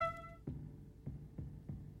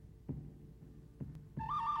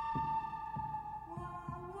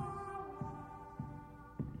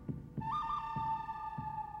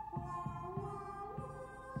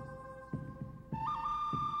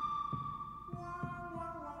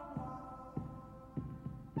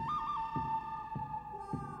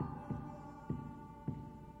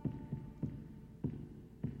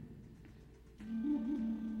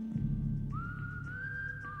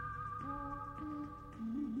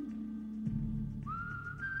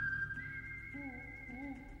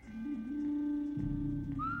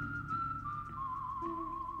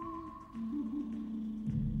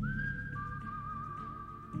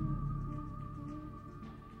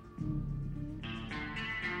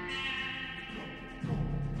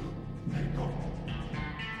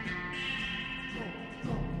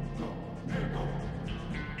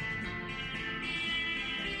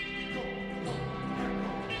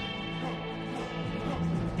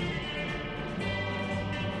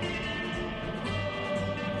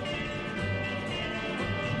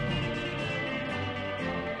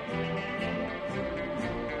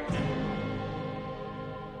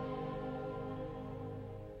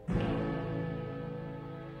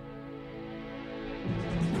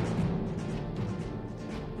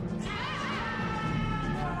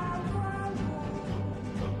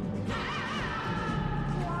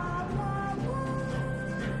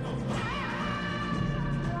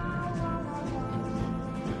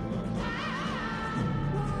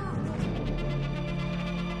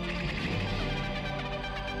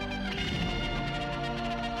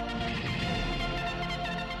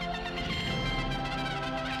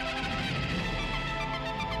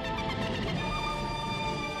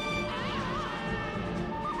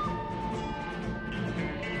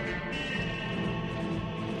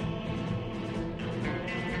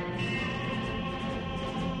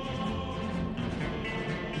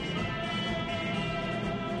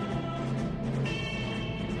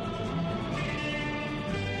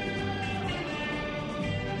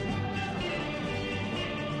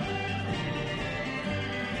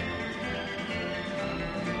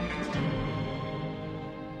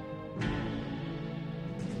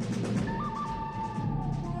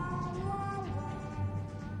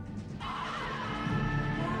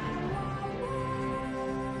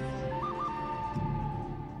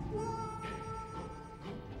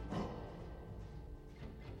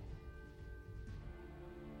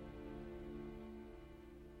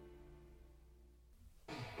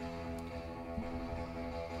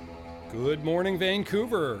Good morning,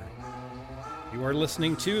 Vancouver. You are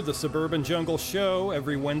listening to the Suburban Jungle Show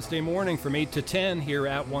every Wednesday morning from 8 to 10 here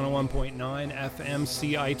at 101.9 FM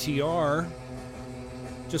CITR.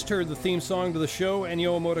 Just heard the theme song to the show,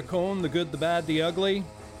 Ennio Morricone, The Good, the Bad, the Ugly.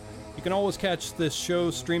 You can always catch this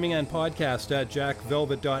show streaming and podcast at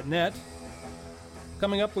jackvelvet.net.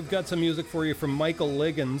 Coming up, we've got some music for you from Michael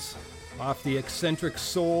Liggins off the Eccentric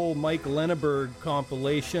Soul Mike Lenneberg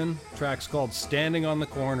compilation. The track's called Standing on the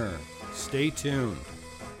Corner. Stay tuned.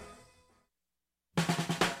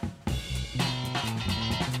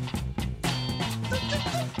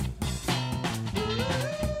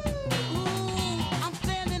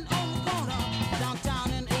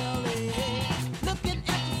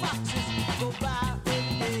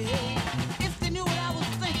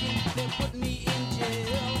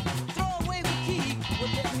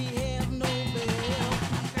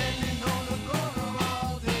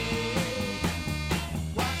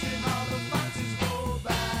 Watching all the foxes go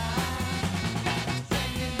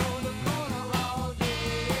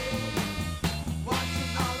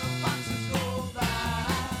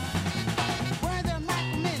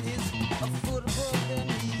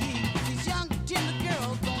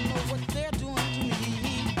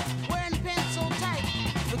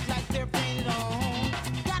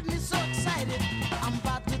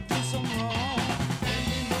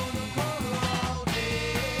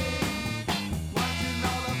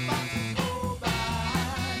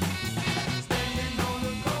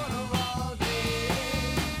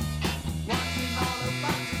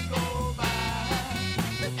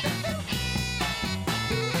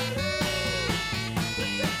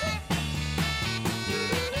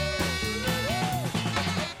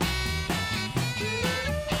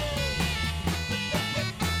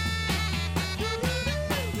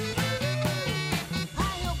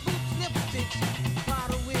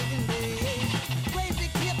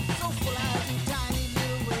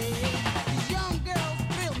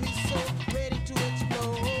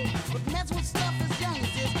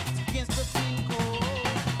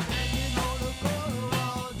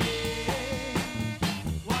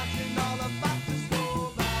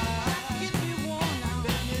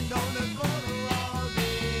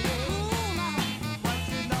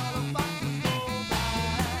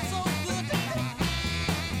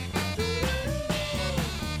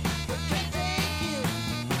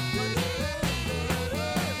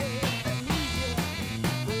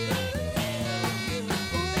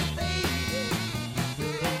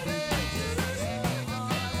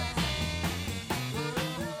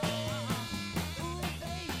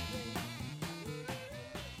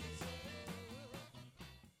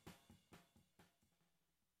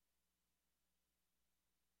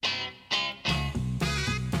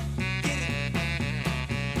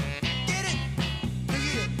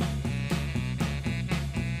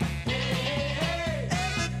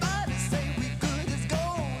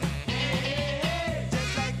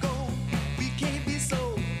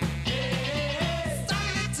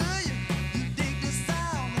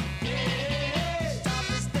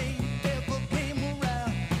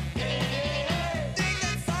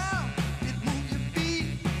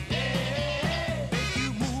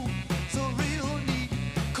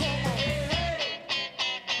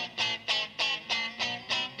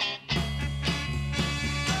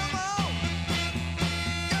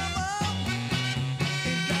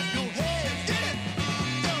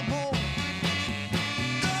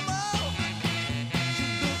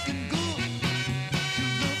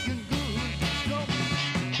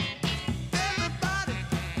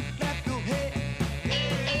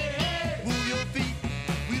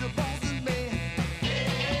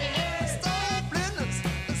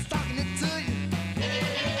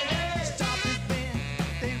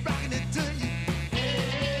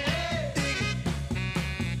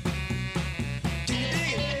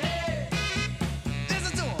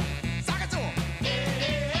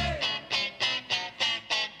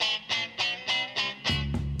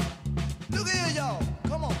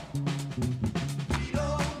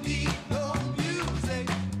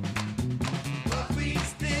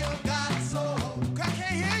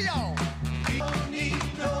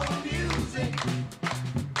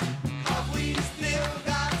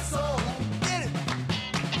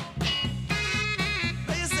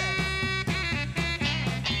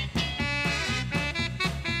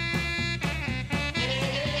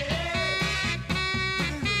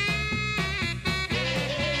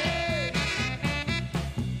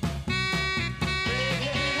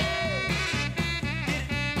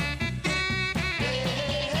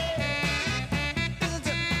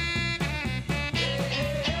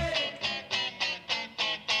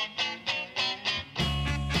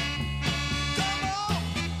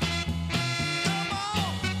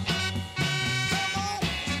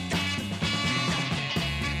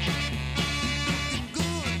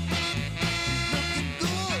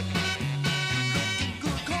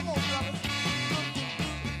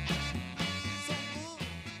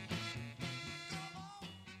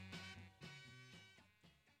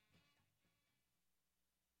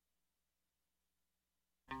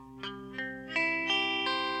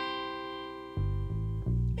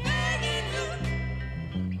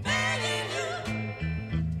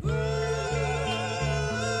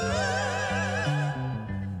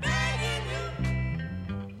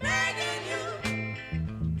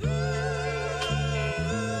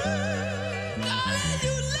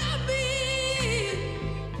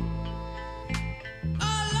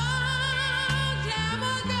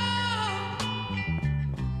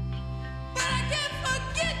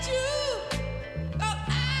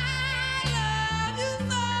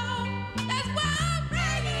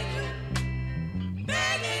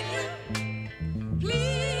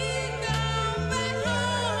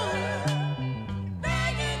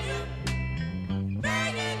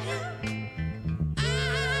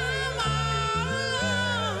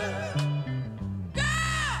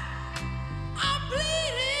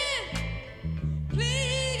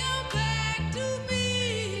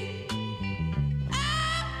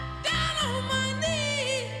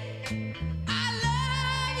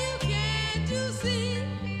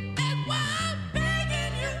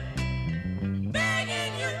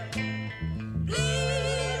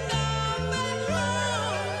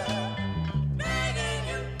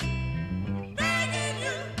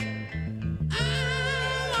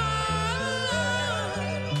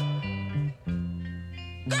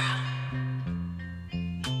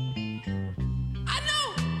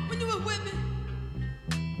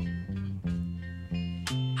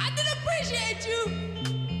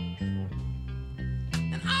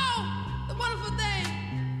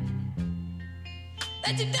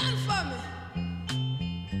that you done for me.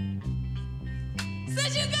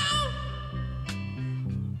 Since you gone,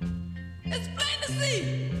 it's plain to see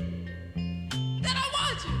that I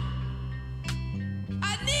want you. I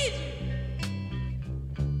need you.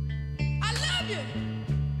 I love you.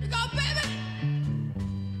 Because, baby,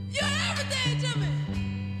 you're everything to me.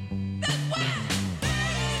 That's why I'm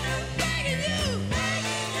begging you.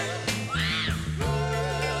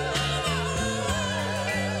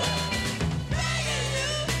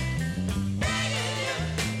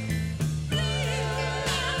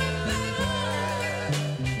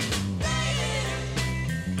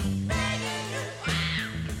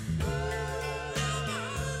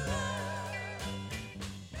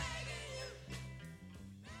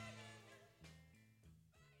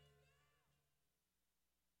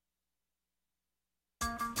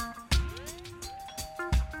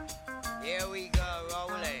 Here we go,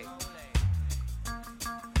 rolling.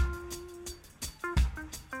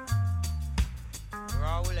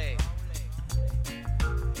 Rolling.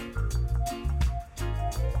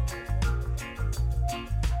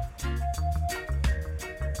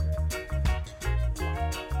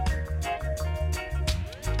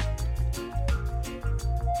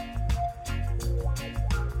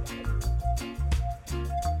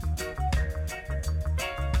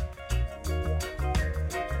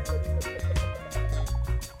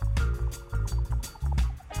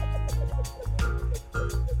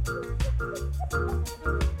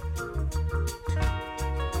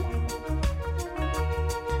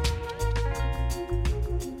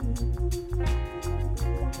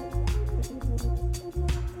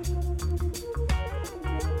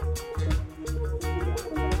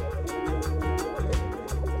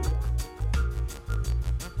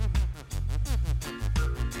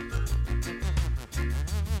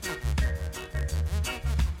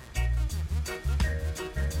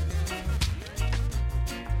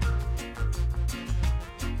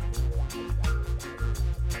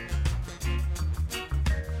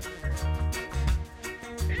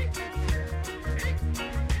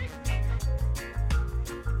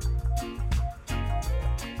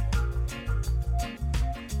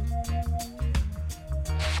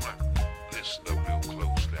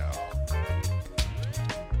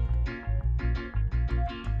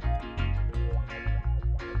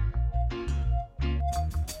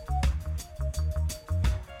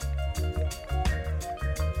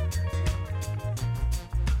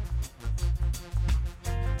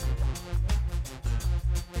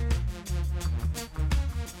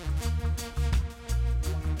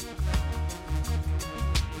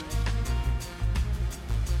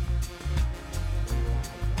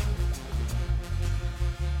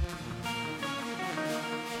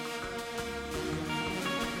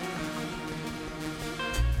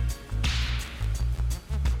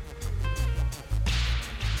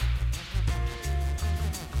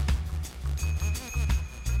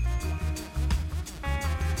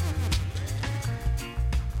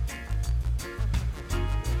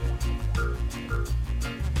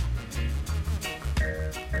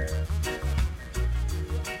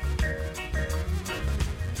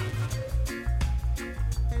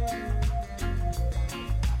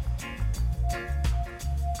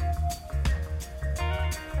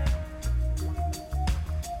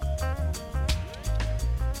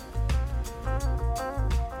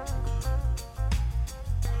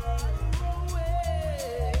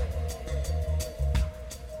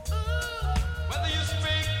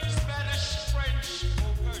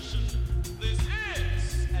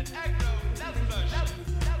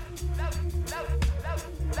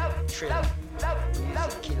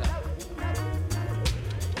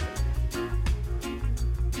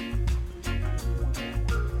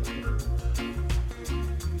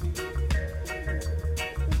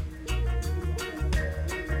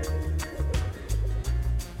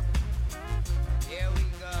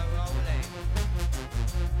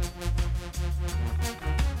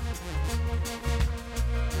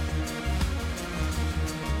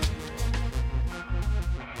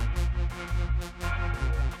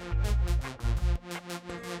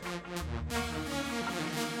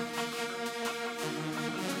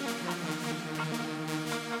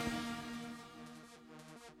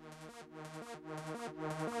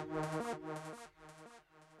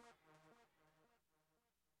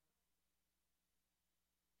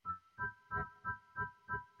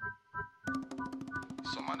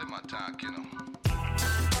 Some of them attack, you know.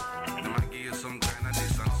 They might give you some kind of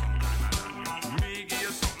this and some kind of that. Me give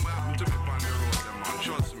you something that happened to me on the road, them, man.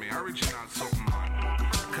 Trust me, original something, man.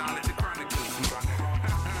 Call it the Chronicles, man.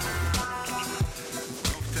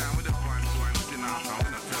 Enough time with the fans, so I'm sitting out and we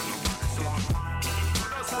not tell nobody. So, we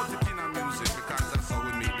just put it in our music because that's how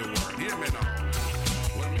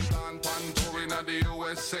the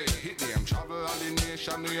USA. Hit them travel all the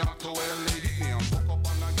nation, New York to LA. Hit them hook up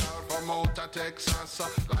on a girl from out of Texas.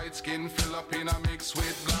 Light skin Filipina mixed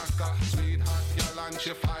with black. Sweet hot girl and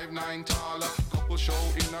she 5'9" taller. Couple show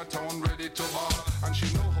in her town ready to ball. And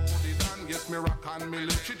she know how it done, yes me rock and me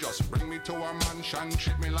live. She just bring me to her mansion,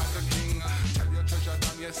 treat me like a king. Tell your treasure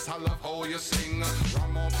done, yes I love how you sing.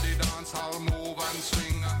 Ram up the dance, I'll move and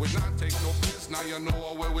swing. We not take no piss, now you know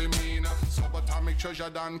what we mean. So but I make treasure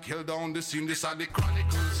done, kill down the scene. This are the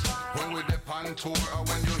chronicles. When we dip on tour, or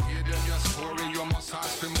when you hear them your story, you must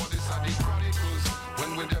ask them what this are the chronicles.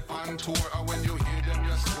 When we dip on tour, or when you hear them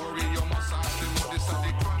your story, you must ask them what this are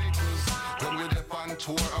the chronicles. When we dip on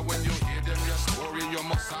tour, or when you hear them your story, you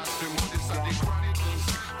must ask them what this are the chronicles.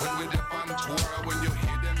 When we dip on tour, or when you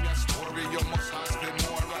hear them your story, you must ask them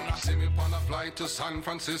more. And I see me on a flight to San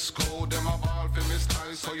Francisco. Them a ball for me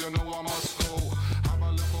style, so you know I must go. Have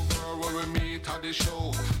a little girl where we meet at the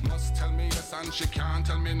show. Must tell me yes and she can't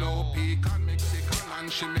tell me no. Pecan Mexican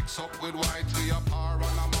and she mix up with white. We a par and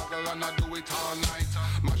a muggle and I do it all night.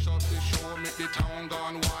 Mash up the show, make the town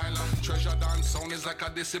gone wild. Treasure dance sound is like a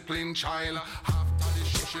disciplined child. After the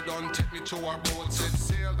show she done take me to her boat. Set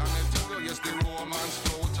sail and I tell her yes the romance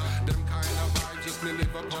float. Them kind of vibes just me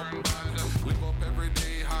live up turn bad. Live up every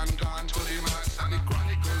day hand gone to the max and the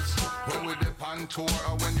chronicles. When we dip on tour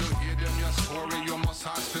or when you hear them your story, you must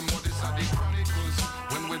ask them what this are the chronicles.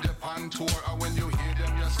 When we dip on tour or when you hear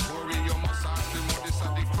them your story, you must ask them what this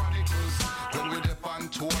are the chronicles. When we dip on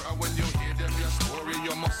tour or when you hear them your story,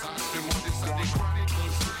 you must ask them what this are the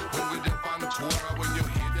chronicles. When we dip on tour or when you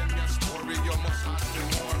hear them your story, you must ask them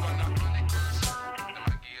more than the chronicles. Them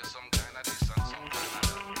I give you some kind of this and some kind of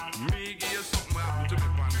that. Me give you something what happened to me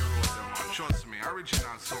on the road, them man. Trust me,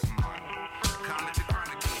 original something, man. Call it the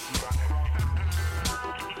chronicles, man.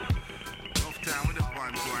 Enough time with the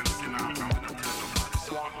band going to sit out and we don't tell nobody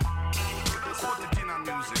so. We just put it in our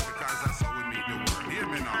music because that's how we meet the world. Hear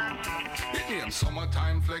me now. In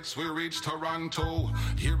summertime flex we reach Toronto.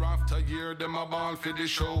 Year after year them a ball for the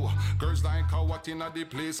show. Girls like a what in a the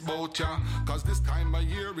place bout ya. Cause this time of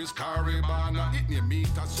year is Caribbean. It near meet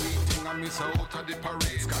a sweet thing and miss out of the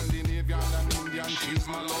parade. Scandinavian and Indian she's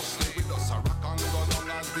my love slave. With us a rock and go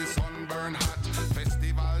down as the sun burn hot.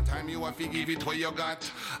 Festival time you have to give it what you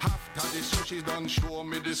got. After the show she done show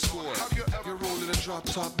me the score. Have you ever rolled in a drop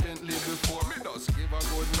top Bentley before? Me just give a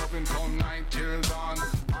good loving from night till dawn.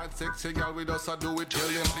 Hot sexy girl with us I do it till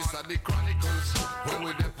them. This are the chronicles. When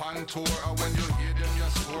we dip on tour or when you hear them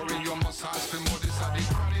your story, you must ask them what this are the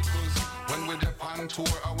chronicles. When we dip on tour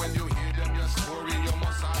or when you hear them your story, you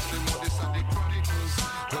must ask them what this are the chronicles.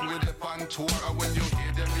 When we dip on tour or when you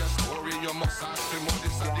hear them your story, you must ask them what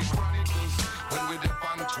this are the chronicles. When we dip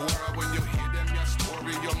on tour or when you hear them your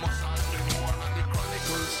story, you must ask them more on the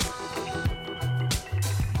chronicles.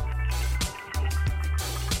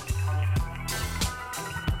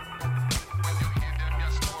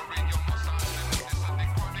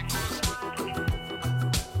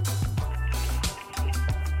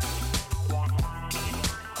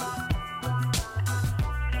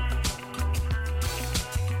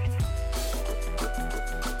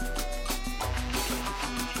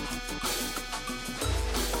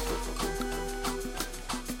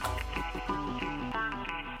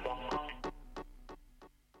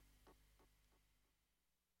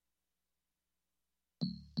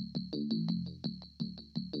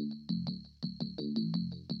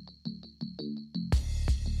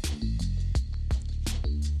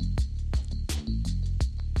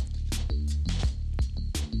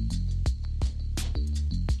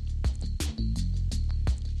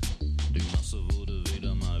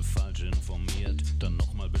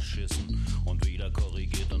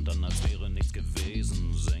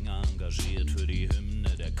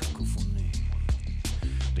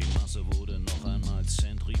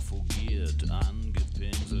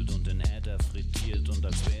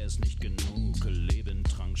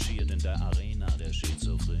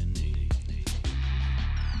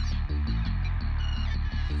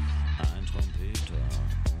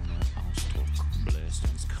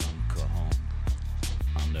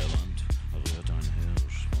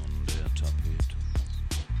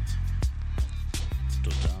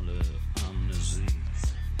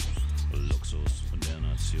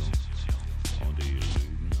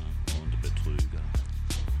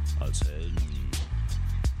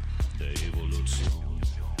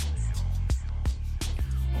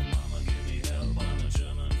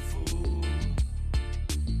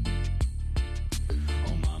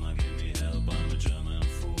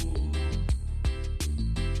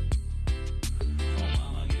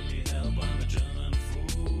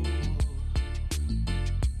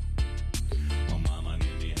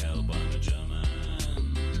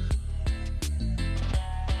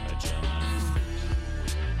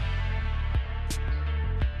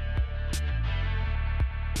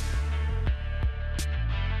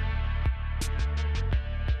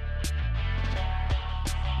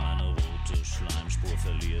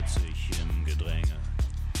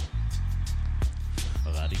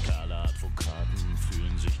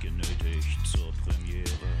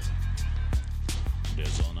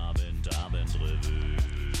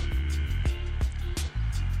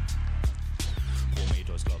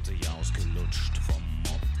 Prometheus glaubt sich ausgelutscht vom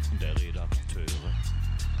Mob der Redakteure.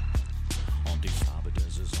 Und die Farbe der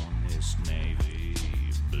Saison ist Navy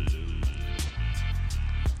Blue.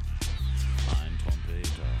 Ein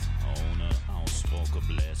Trompeter ohne Ausdruck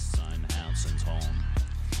bläst sein Herz ins Horn.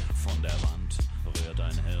 Von der Wand rührt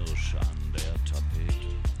ein Hirsch an der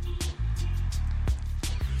Tapete.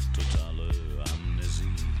 Totale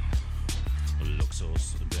Amnesie,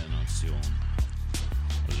 Luxus der Nation.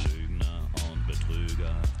 Lügner und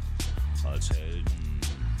Betrüger als Helden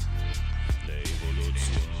der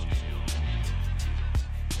Evolution.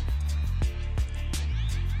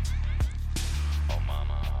 Oh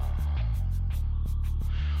Mama,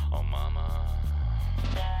 oh Mama.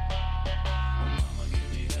 Oh Mama, give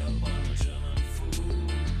me help, I'm a German fool.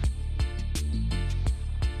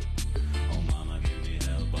 Oh Mama, give me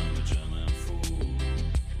help, I'm a German fool.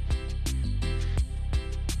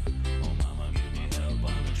 Oh Mama, give me help,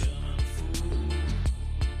 I'm a German fool.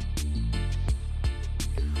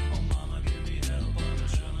 Oh Mama, give me help, I'm a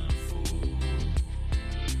German fool.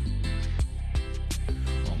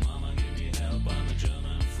 Oh Mama, give me help, I'm a German fool. Oh Mama, give me help, I'm a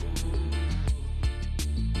German fool.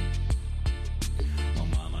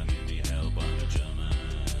 Oh Mama, give me help, I'm a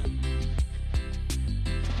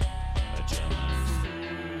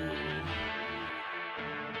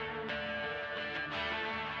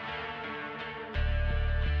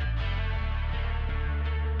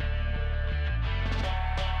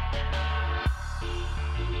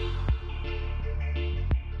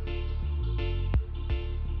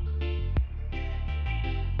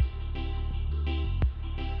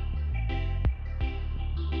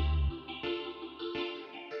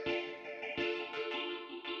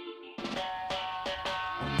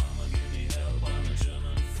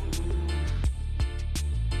German fool.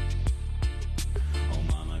 Oh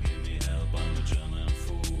Mama, give me help, I'm a German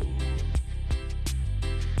fool.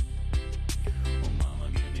 Oh Mama,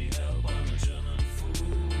 give me help, I'm a German fool.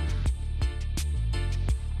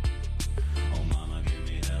 Oh Mama,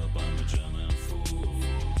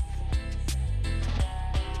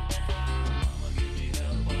 give me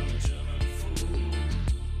help, I'm a German fool.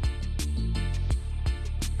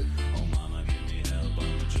 Oh Mama, give me help,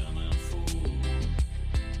 I'm a German fool.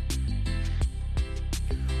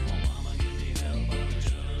 Oh Mama, give me help, I'm a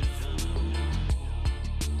German fool.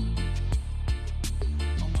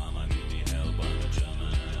 Oh Mama, give me help, I'm a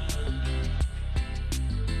German fool.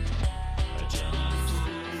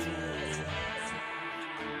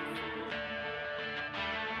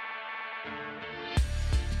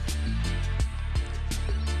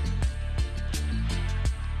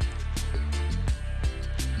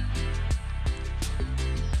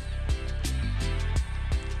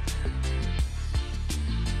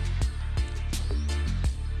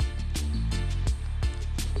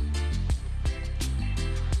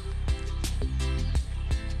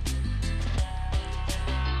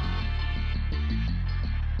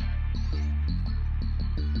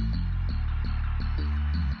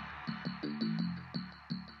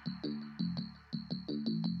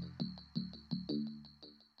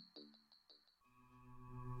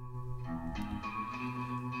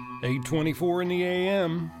 8:24 in the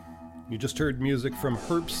AM. You just heard music from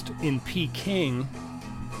Herbst in Peking,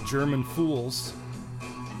 German Fools.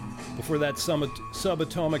 Before that,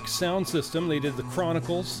 Subatomic Sound System, they did The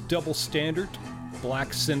Chronicles, Double Standard,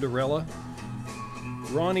 Black Cinderella.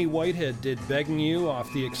 Ronnie Whitehead did Begging You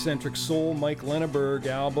off the Eccentric Soul Mike Lenneberg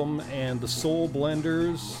album, and the Soul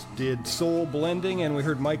Blenders did Soul Blending, and we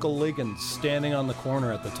heard Michael Liggins Standing on the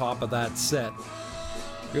Corner at the top of that set.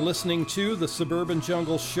 You're listening to The Suburban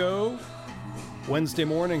Jungle Show, Wednesday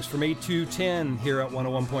mornings from 8 to 10 here at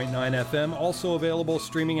 101.9 FM, also available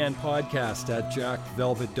streaming and podcast at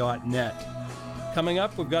jackvelvet.net. Coming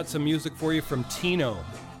up, we've got some music for you from Tino.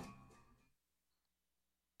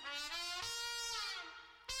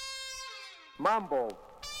 Mambo.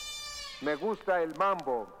 Me gusta el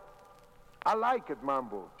mambo. I like it,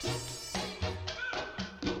 mambo.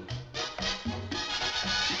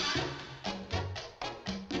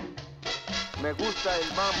 Me gusta el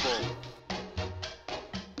mambo.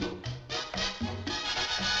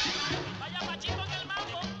 Vaya machito en el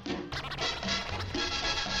mambo.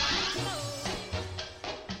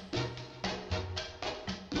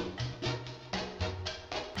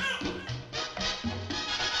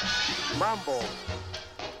 Mambo.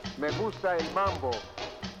 Me gusta el mambo.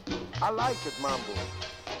 I like it, mambo.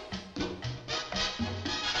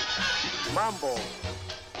 Mambo.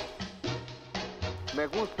 Me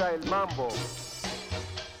gusta el mambo.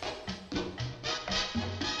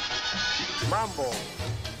 Mambo.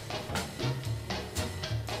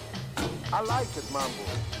 I like it, mambo.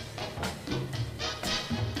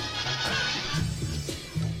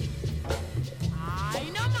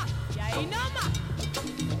 Ahí nomás, y ahí nomás.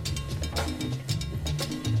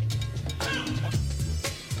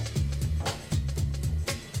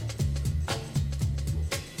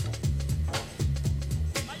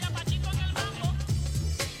 Vaya Pachito en el mambo.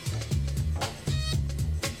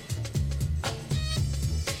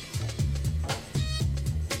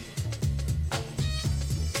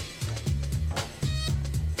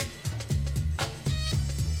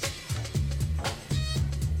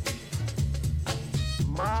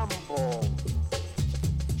 Mambo.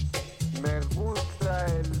 Me gusta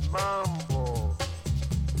el mambo.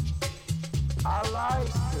 I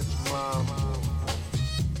like it, mambo.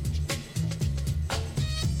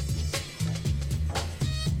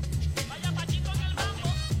 Vaya Pachito en el mambo.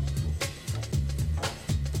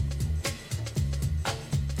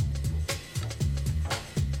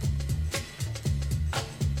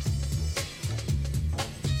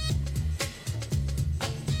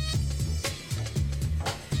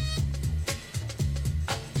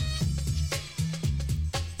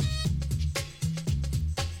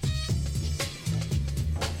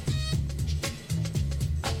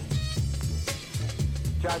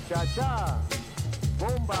 Cha cha cha.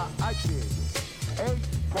 Bomba H. H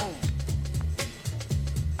bomb.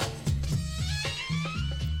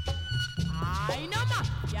 Ahí nomás,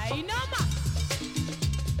 y ahí nomás.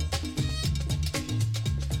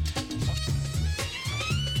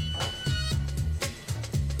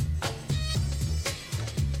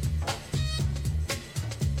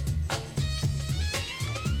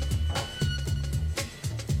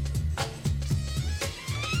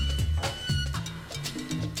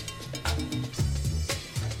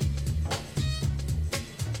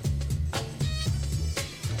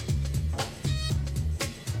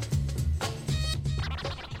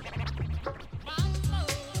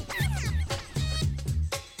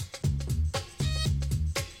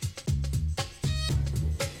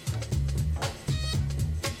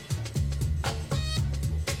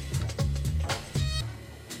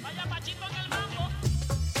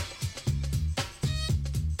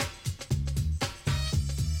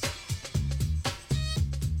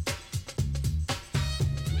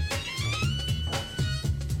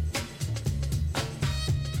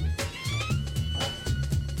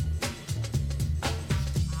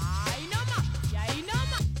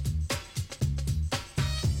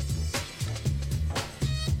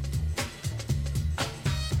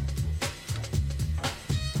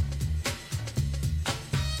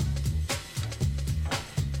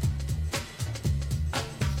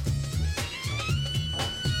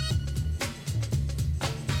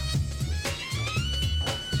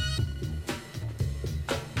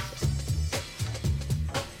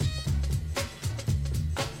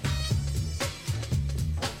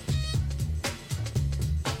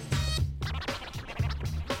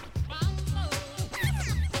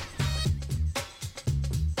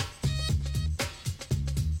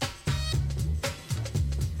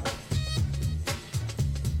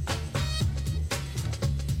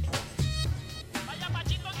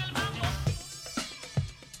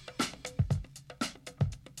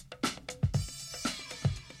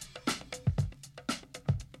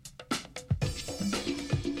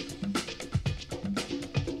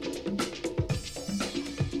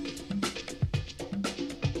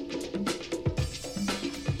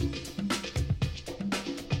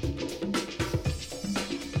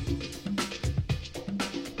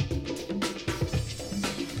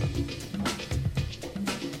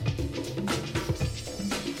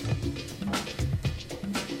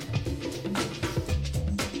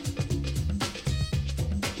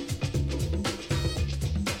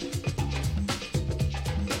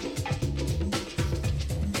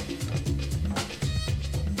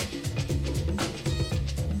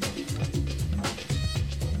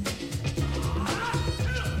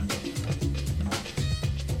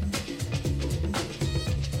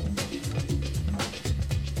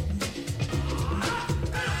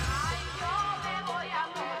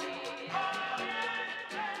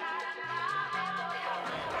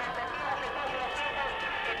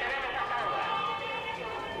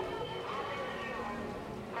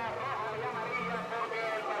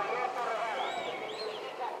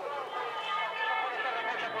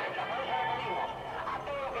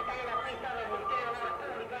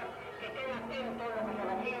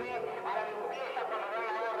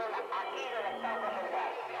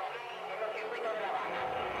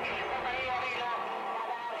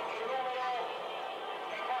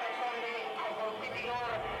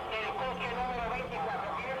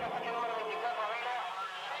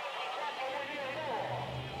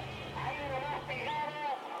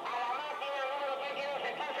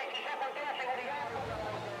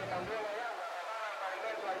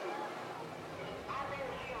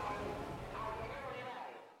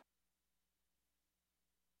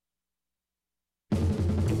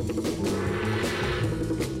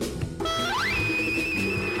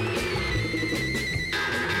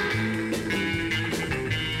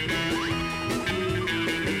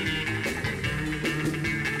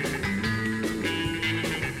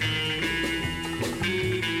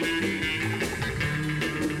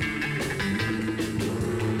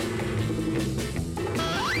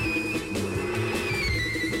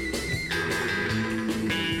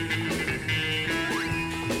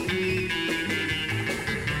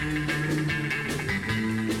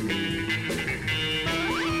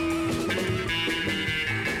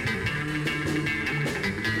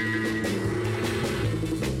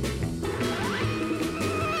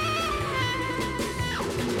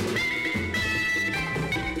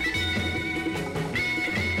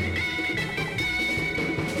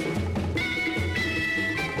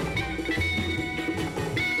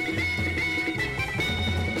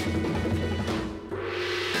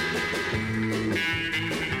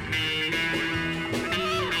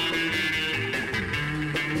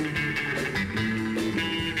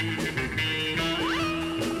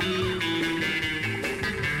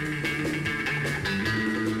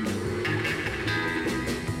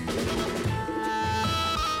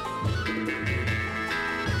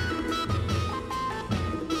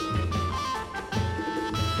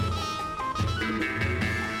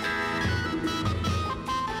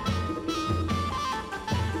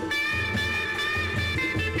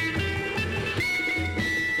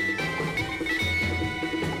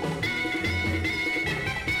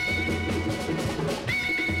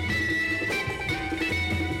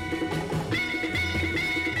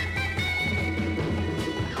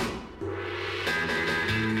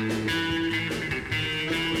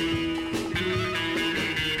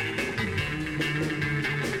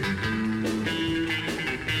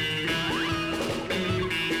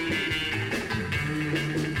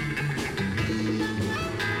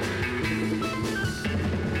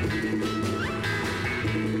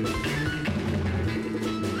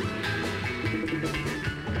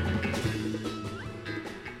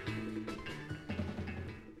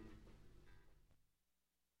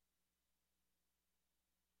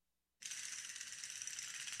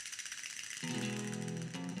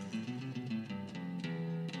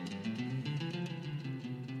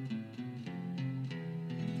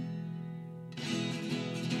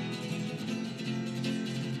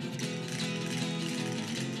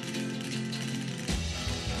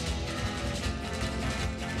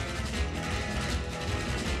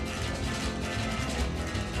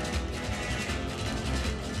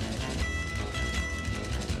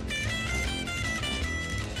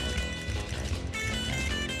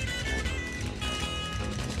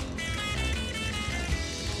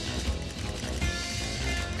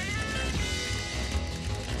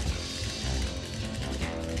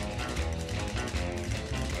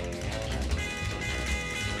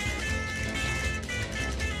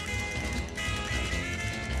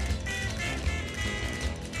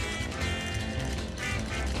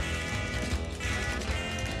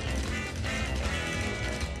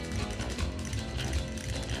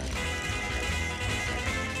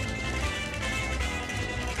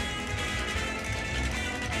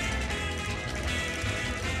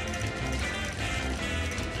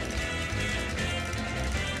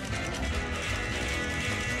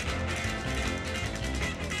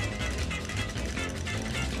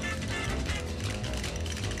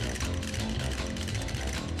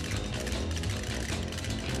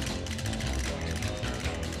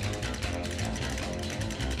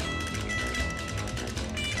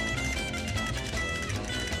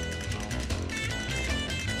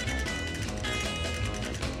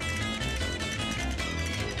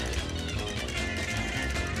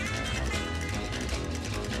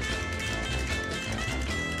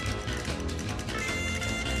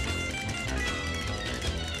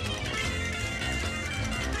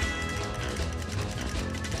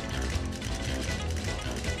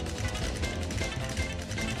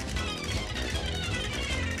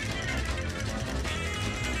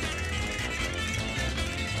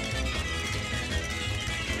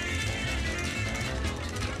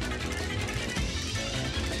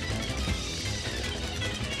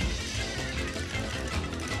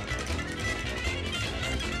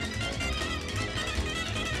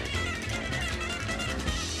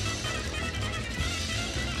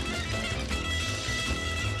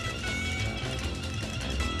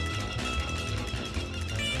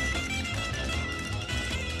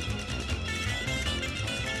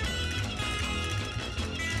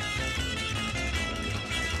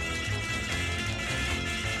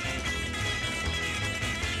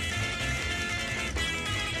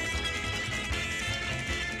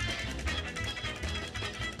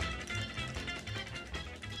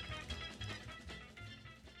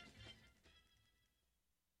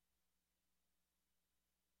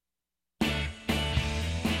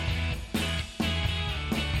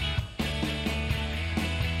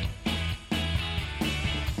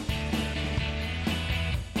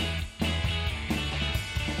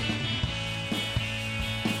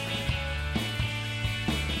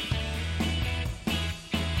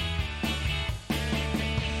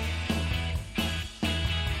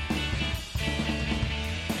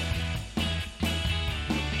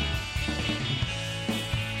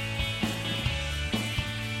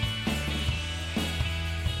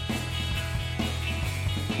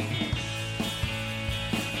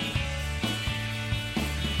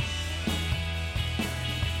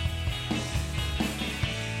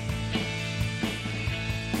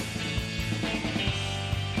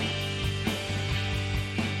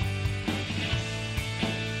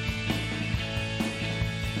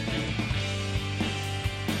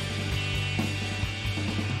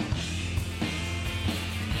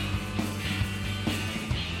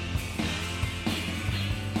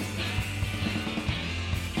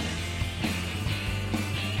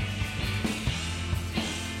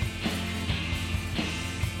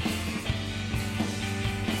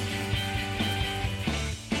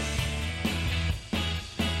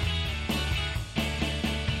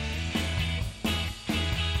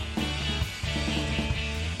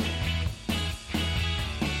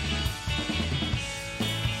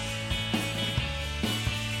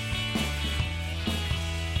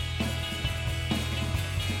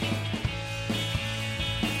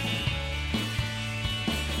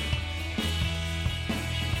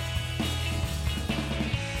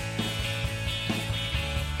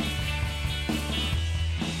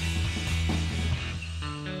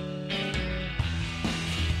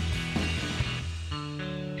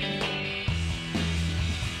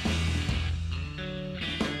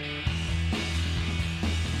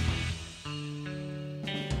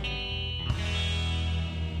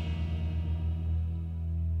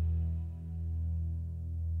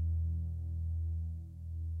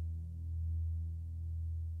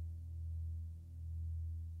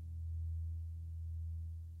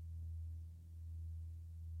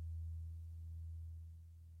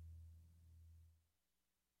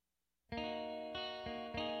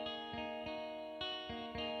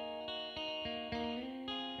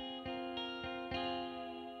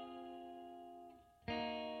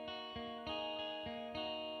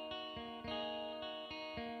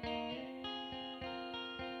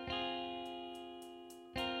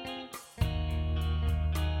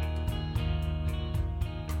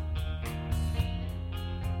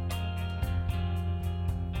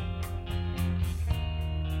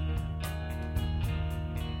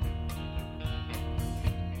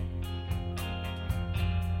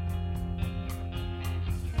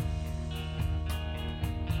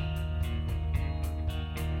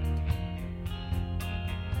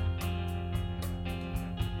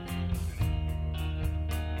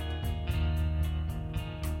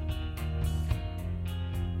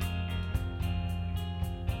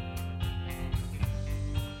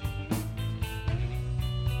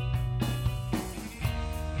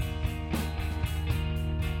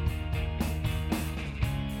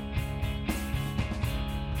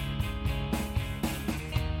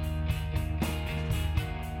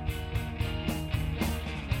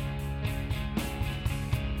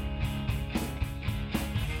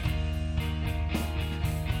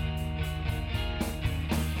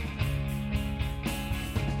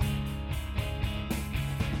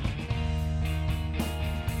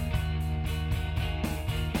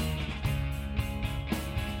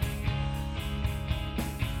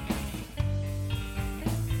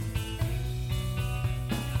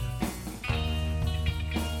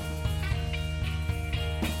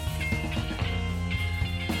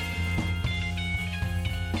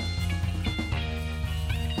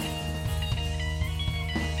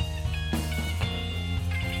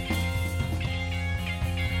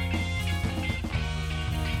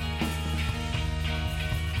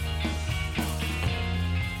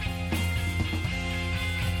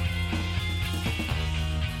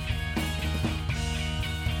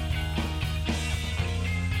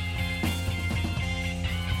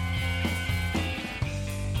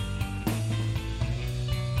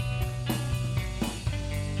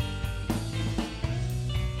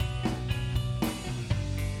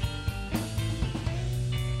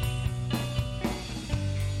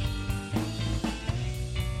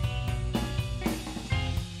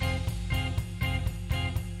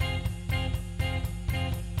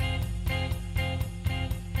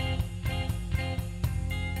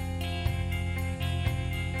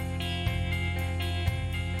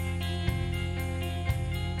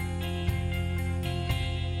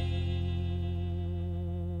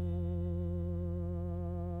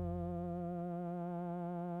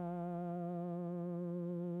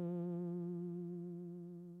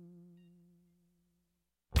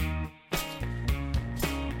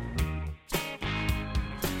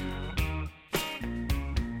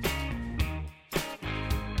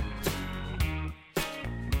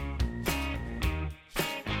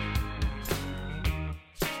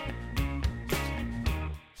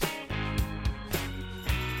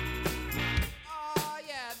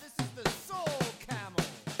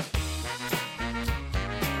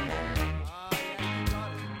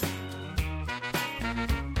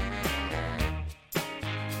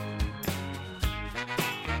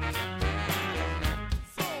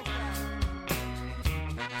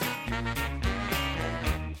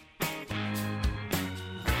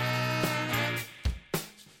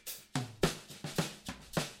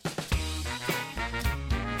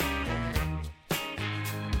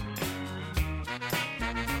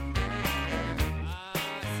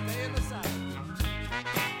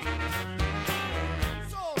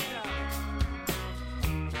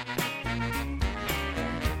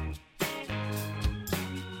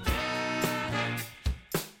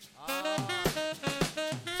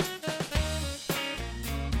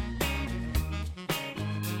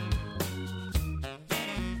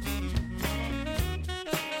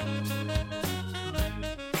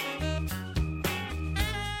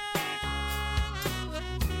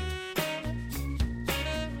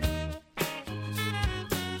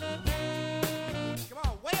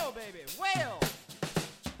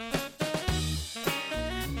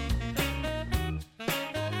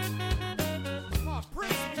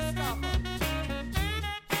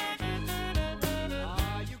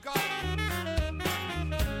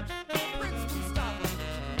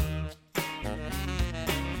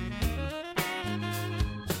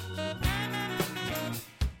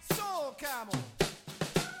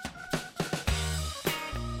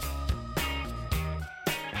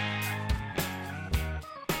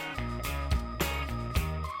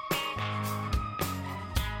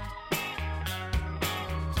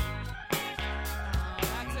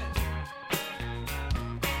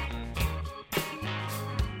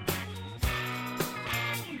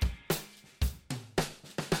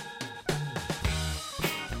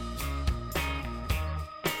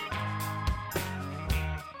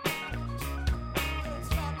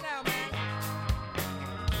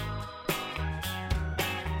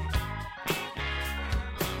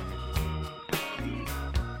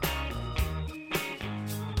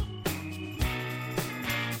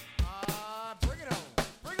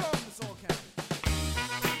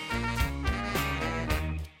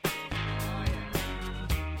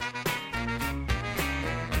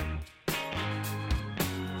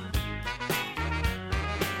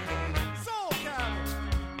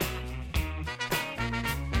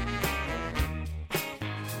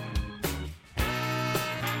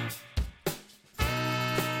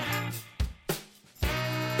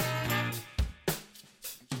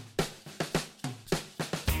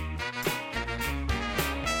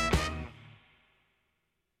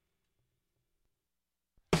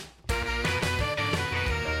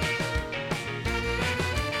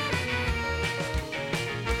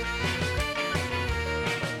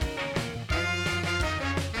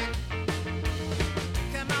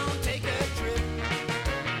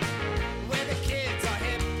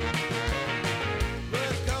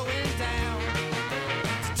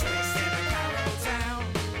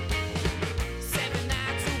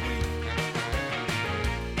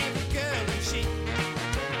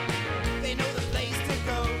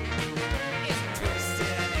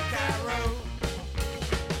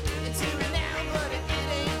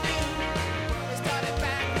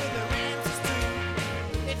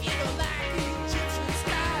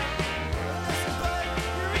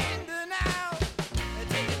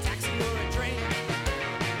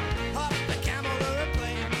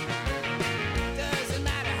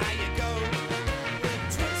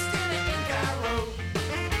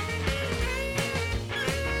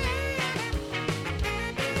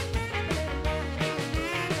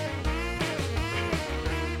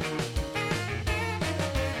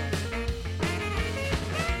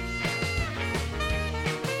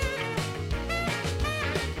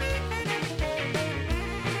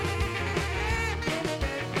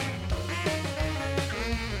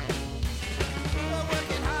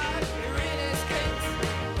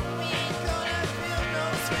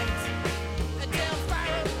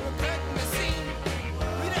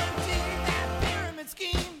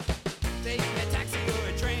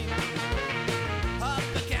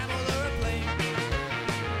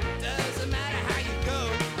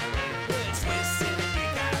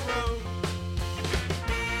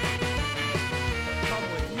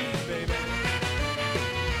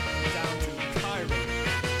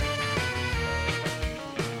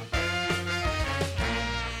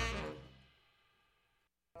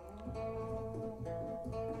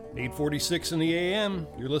 8:46 in the AM.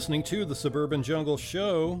 You're listening to the Suburban Jungle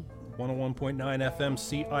Show, 101.9 FM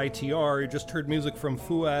CITR. You just heard music from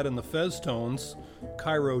Fuad and the Fez Tones,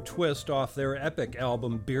 Cairo Twist off their epic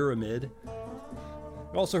album Pyramid.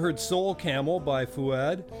 We also heard Soul Camel by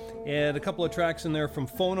Fuad, and a couple of tracks in there from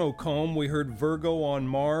Phonocomb. We heard Virgo on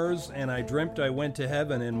Mars and I Dreamt I Went to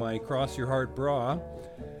Heaven in My Cross Your Heart Bra.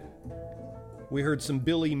 We heard some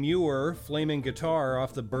Billy Muir, Flaming Guitar,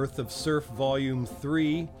 off the Birth of Surf Volume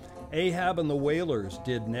 3. Ahab and the Wailers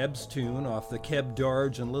did Neb's tune off the Keb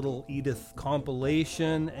Darge and Little Edith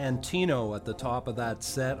compilation, and Tino at the top of that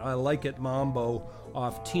set, I Like It Mambo,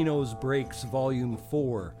 off Tino's Breaks Volume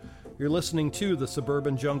 4. You're listening to the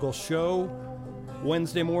Suburban Jungle Show,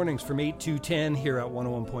 Wednesday mornings from 8 to 10 here at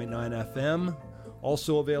 101.9 FM.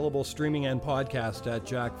 Also available streaming and podcast at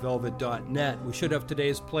jackvelvet.net. We should have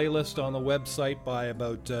today's playlist on the website by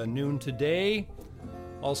about noon today.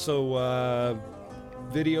 Also,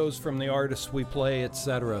 videos from the artists we play,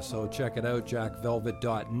 etc. So check it out,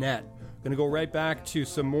 jackvelvet.net. Going to go right back to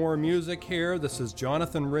some more music here. This is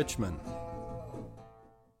Jonathan Richman.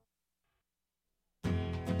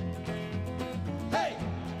 Hey!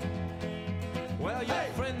 Well, your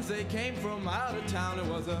friends, they came from out of town. It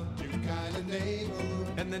was a new kind of neighborhood.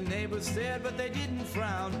 And the neighbors stared, but they didn't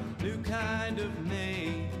frown. New kind of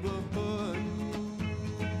neighborhood.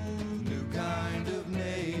 New kind of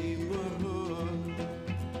neighborhood.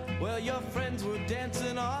 Well, your friends were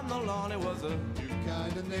dancing on the lawn. It was a new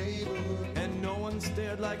kind of neighborhood. And no one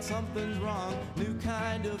stared like something's wrong. New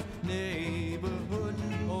kind of neighborhood.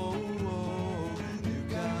 Oh, oh, new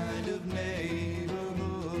kind of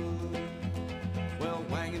neighborhood. Well,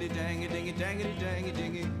 wangity dangy dingy dangity dangy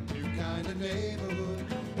dingy. New kind of neighborhood.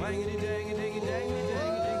 Wangity dangy dingy dangity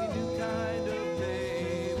dangy dingy. New kind of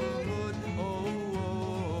neighborhood. Oh,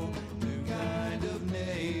 oh, new kind of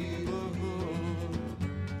neighborhood.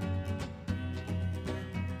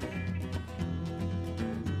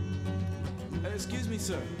 Excuse me,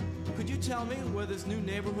 sir. Could you tell me where this new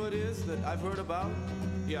neighborhood is that I've heard about?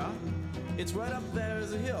 Yeah? It's right up there.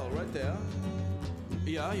 There's a hill right there.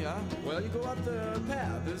 Yeah, yeah. Well, you go up the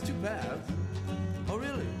path. There's two paths. Oh,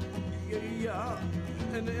 really? Yeah.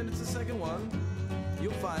 And it's the second one.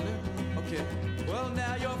 You'll find it. Okay. Well,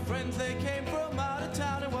 now your friends, they came from out of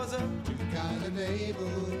town. It was a new kind of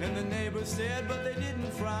neighborhood. And the neighbors stared, but they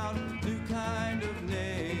didn't frown. New kind of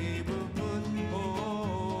neighborhood.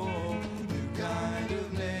 Oh, new kind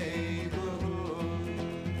of neighborhood.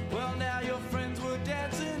 Well, now your friends were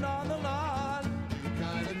dancing on the lawn. New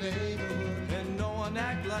kind of neighborhood. And no one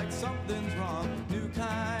act like something's wrong. New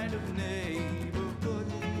kind of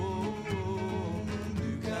neighborhood. Oh, oh,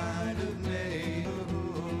 new kind of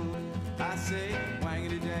neighborhood. I say,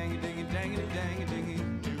 wangity dangy dingy dangity dangy dingy.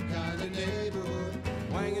 New kind of neighborhood.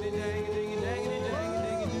 Wangity dangy dingy dangity dangy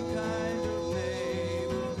dingy. New kind of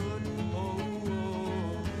neighborhood. Oh,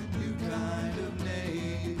 oh, new kind of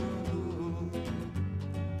neighborhood.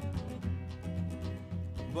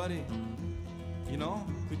 Buddy, you know,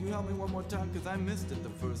 could you help me one more time? Because I missed it the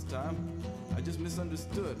first time. I just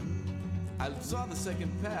misunderstood. I saw the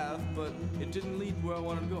second path, but it didn't lead where I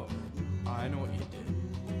wanted to go. I know what you did.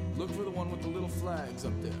 Look for the one with the little flags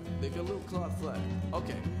up there. They got a little cloth flag.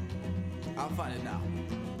 Okay, I'll find it now.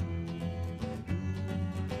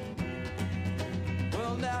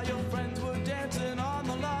 Well, now your friends were dancing on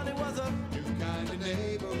the lawn. It was a new kind of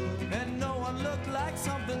neighborhood. And no one looked like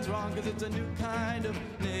something's wrong, 'cause it's a new kind of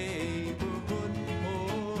neighborhood.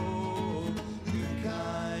 Oh, new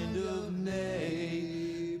kind of neighborhood.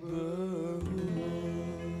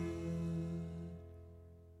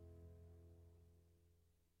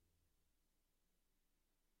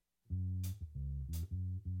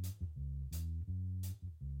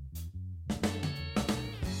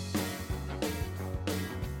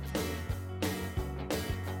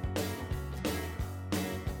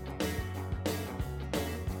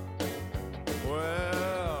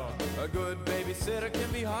 Well, a good babysitter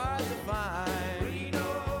can be hard to find,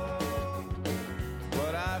 Reno,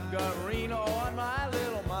 but I've got Reno on my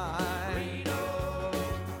little mind. Reno,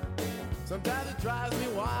 sometimes it drives me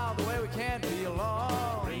wild the way we can't be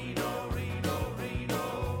alone. Reno, Reno,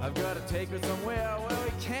 Reno, I've got to take her somewhere where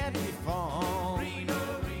we can't be found.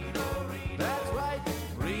 Reno, Reno, Reno, that's right.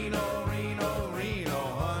 Reno, Reno, Reno,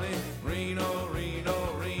 honey. Reno,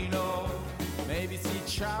 Reno, Reno, maybe see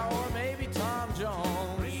Chow or maybe Tom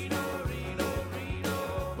Jones. Reno, Reno,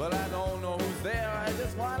 Reno, but I don't know who's there. I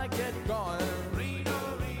just wanna get going. Reno,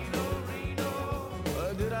 Reno,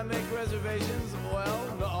 Reno, did I make reservations?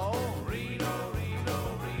 Well, no. Reno, Reno,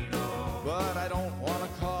 Reno, but I don't wanna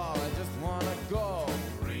call. I just wanna go.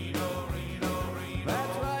 Reno, Reno, Reno,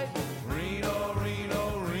 that's right. Reno,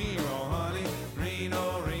 Reno, Reno.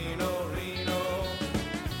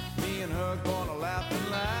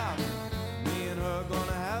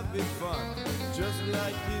 big fun. Just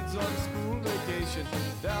like kids on school vacation,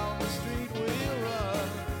 down the street we run.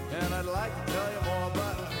 And I'd like to tell you more,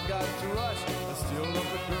 but I got to rush. I still love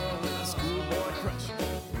the girl with the schoolboy crush.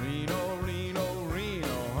 Reno, Reno,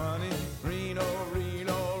 Reno, honey. Reno,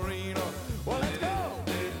 Reno, Reno. Well, let's go!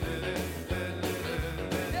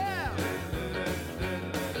 Yeah!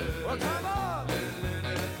 Well, come on!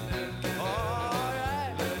 All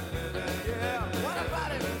right! Yeah, what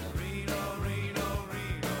about it? Reno, Reno,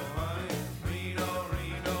 Reno, honey. Reno,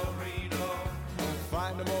 Reno, Reno.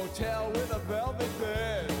 Find a motel with a velvet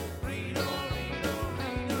bed. Reno, Reno,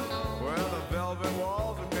 Reno. Well, the velvet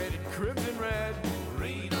walls are painted crimson red.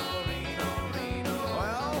 Reno, Reno, Reno.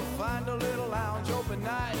 Well, find a little lounge open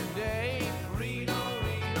night and day. Reno,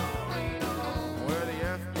 Reno, Reno. Where the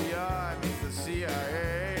FBI meets the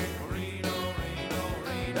CIA. Reno, Reno,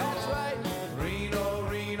 Reno. That's right. Reno,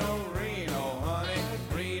 Reno, Reno, honey.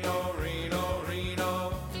 Reno, Reno,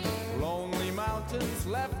 Reno. Lonely mountains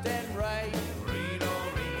left and right. Reno,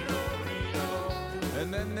 Reno, Reno.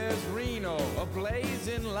 And then there's Reno, a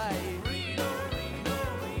blazing light. Reno, Reno,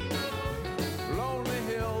 Reno. Lonely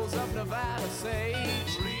hills of Nevada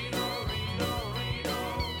sage. Reno, Reno, Reno.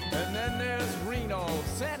 And then there's Reno,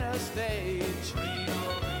 center stage. Reno,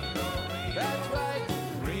 Reno, Reno. That's right.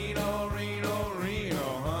 Reno, Reno, Reno,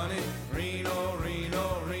 honey. Reno,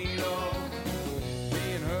 Reno, Reno. Me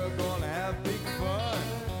and her gonna have big fun.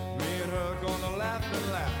 Me and her gonna laugh and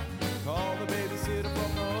laugh. Call the babysitter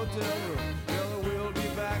from the hotel room. Tell her we'll be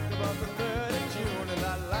back about the 3rd of June. And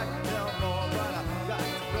I'd like to tell more, but I got to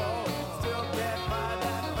go. Still can't find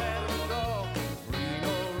that man to go.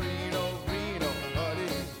 Reno, Reno, Reno, buddy.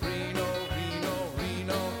 Reno, Reno,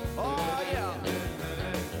 Reno. Oh, yeah.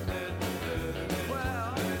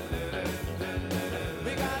 Well,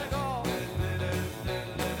 we gotta go.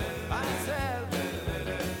 I said,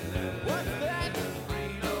 what's that?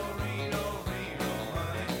 Reno, Reno, Reno,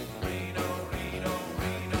 honey. Reno, Reno,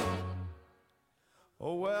 Reno.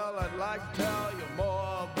 Oh, well, I'd like to tell you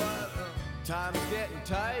more, but time's getting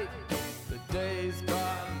tight. The day's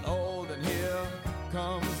gotten old, and here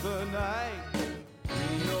comes the night.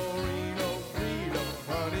 Reno, Reno, Reno,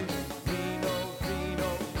 honey. Reno, Reno,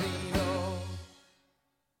 Reno.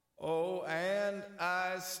 Oh, and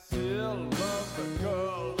I still love the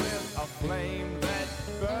girl with a flame that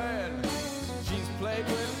burns. She's played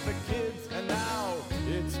with the kids, and now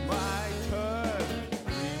it's my turn.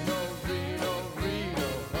 Reno, Reno, Reno,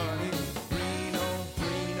 honey. Reno,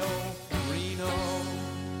 Reno, Reno.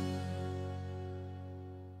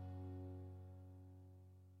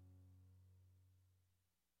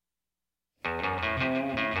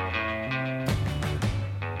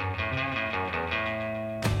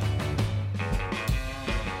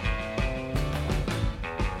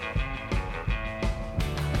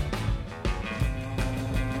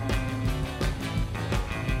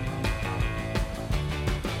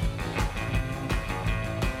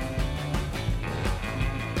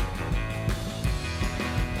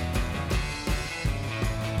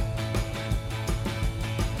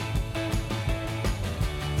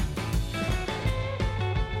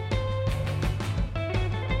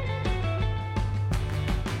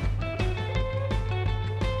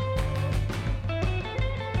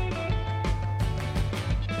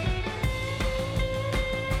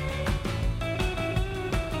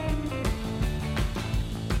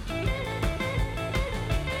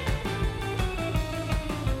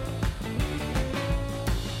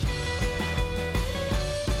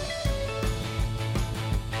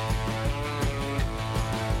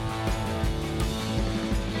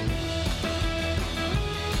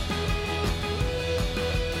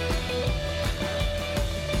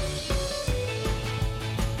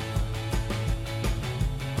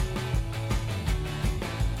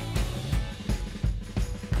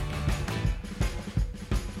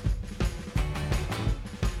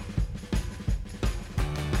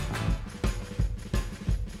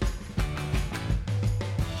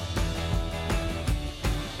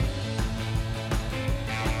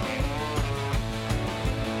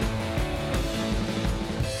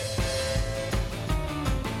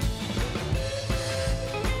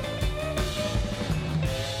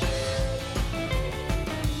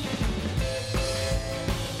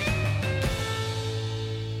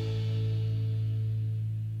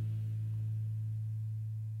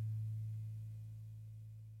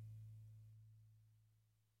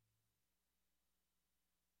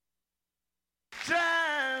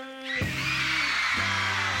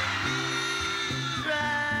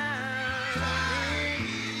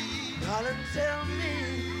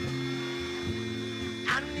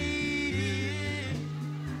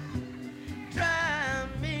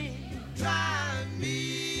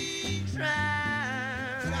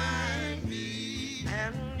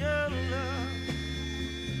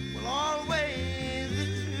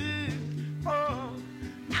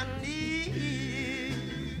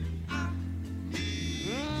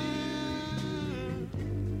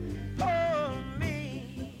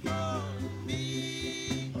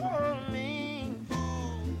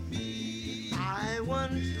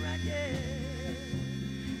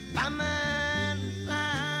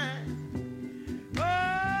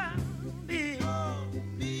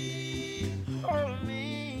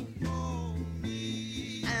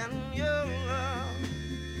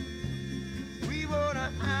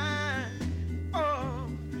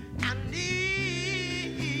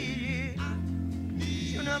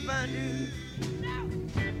 I find you.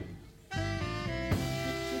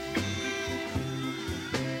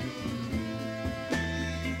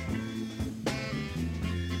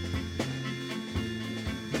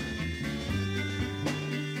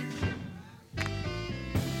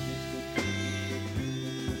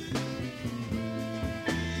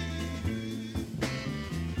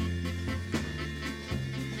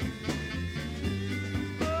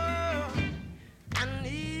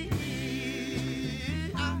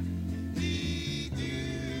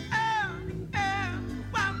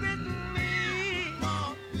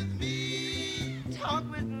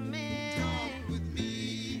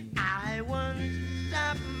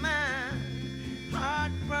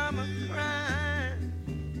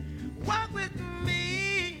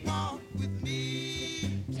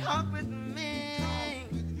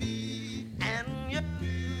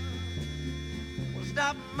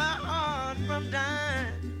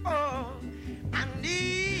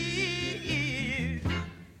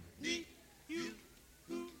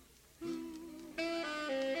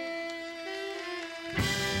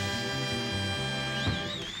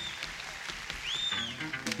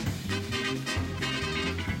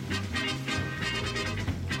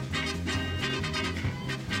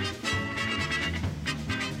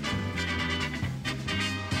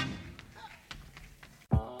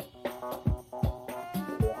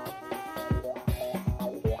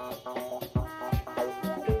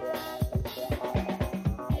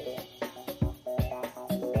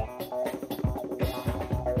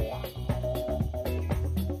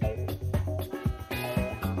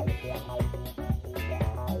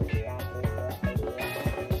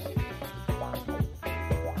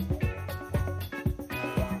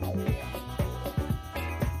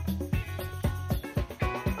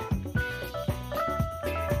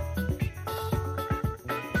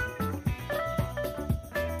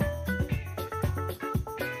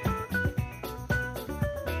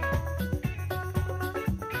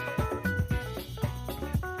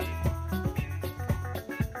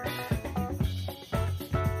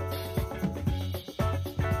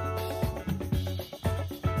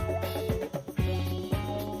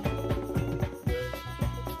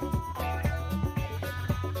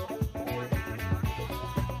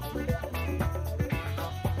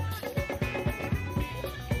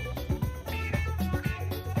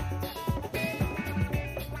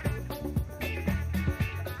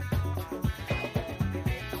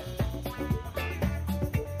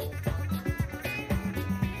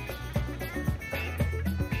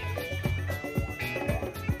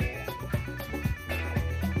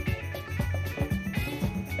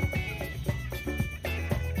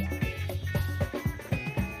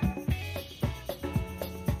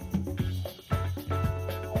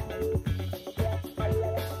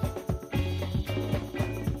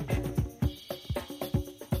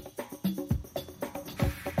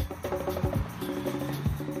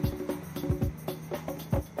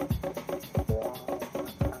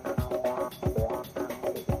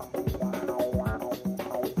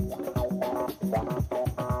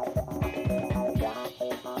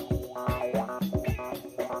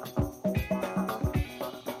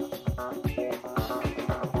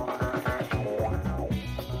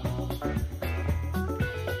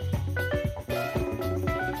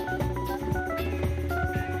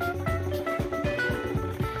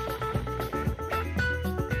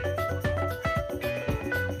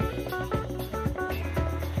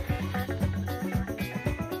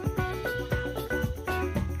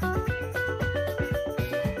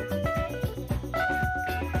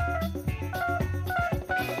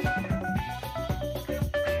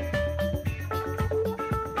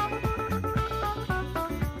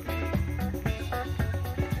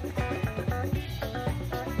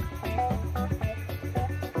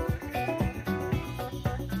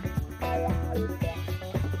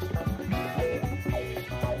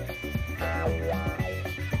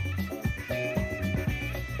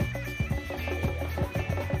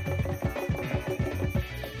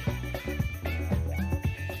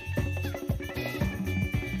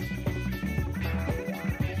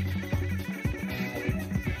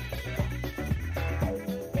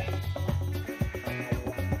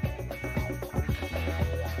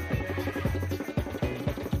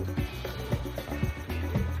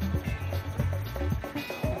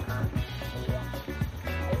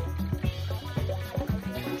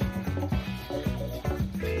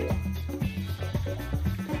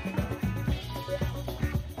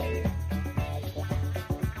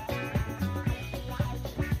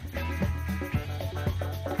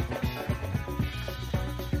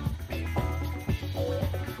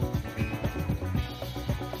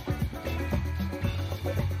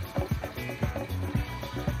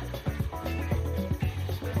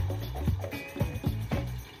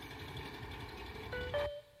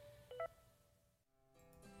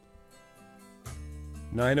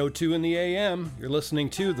 9:02 in the AM. You're listening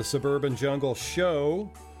to the Suburban Jungle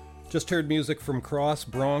Show. Just heard music from Cross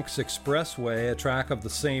Bronx Expressway, a track of the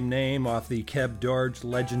same name off the Keb Darge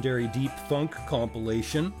Legendary Deep Funk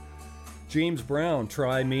compilation. James Brown,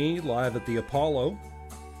 Try Me, live at the Apollo.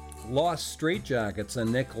 Lost Straitjackets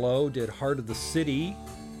and Nick Lowe did Heart of the City.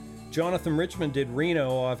 Jonathan Richman did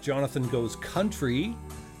Reno off Jonathan Goes Country.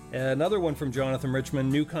 Another one from Jonathan Richman,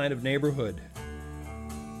 New Kind of Neighborhood.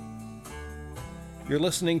 You're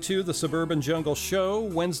listening to the Suburban Jungle Show,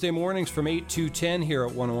 Wednesday mornings from 8 to 10 here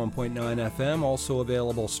at 101.9 FM, also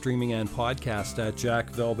available streaming and podcast at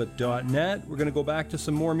jackvelvet.net. We're going to go back to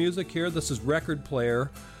some more music here. This is Record Player,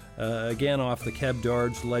 again off the Keb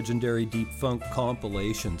Darge Legendary Deep Funk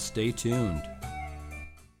compilation. Stay tuned.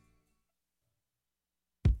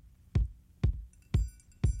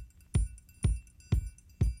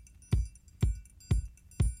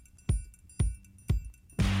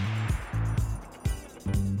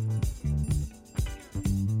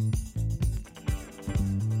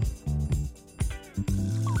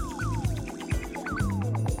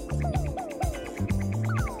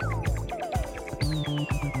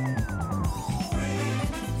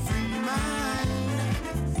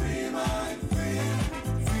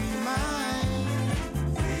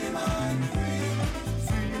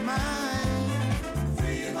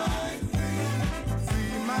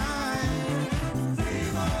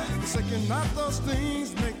 Not those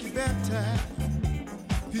things make you better.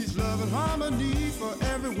 Peace, love, and harmony for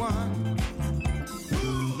everyone.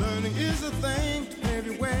 Learning is a thing to pave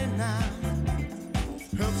your way now.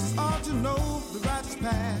 Helps us all to know the righteous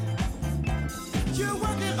path. You're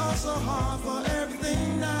working all so hard for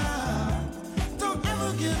everything now. Don't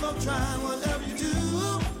ever give up trying whatever you do.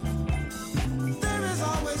 There is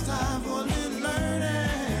always time for a little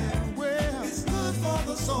learning. Well, it's good for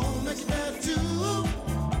the soul, makes you better too.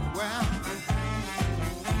 Well,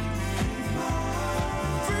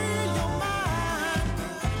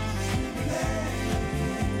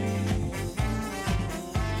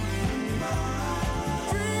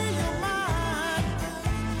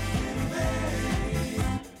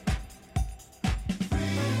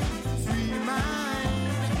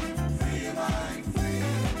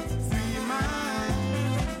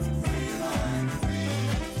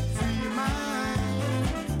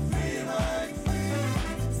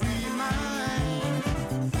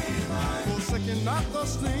 not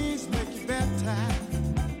those things make you better.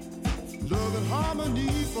 Love and harmony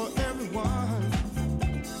for everyone.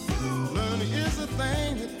 Learning is a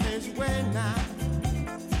thing that paves your way now.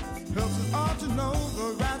 Helps us all to know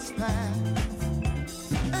the right path.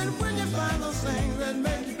 And when you find those things that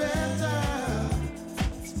make you better,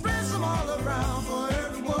 spread them all around for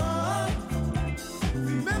everyone.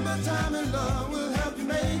 Remember, time and love will help you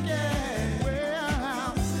make it.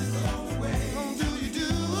 Well, this is the only way. Gonna do you do.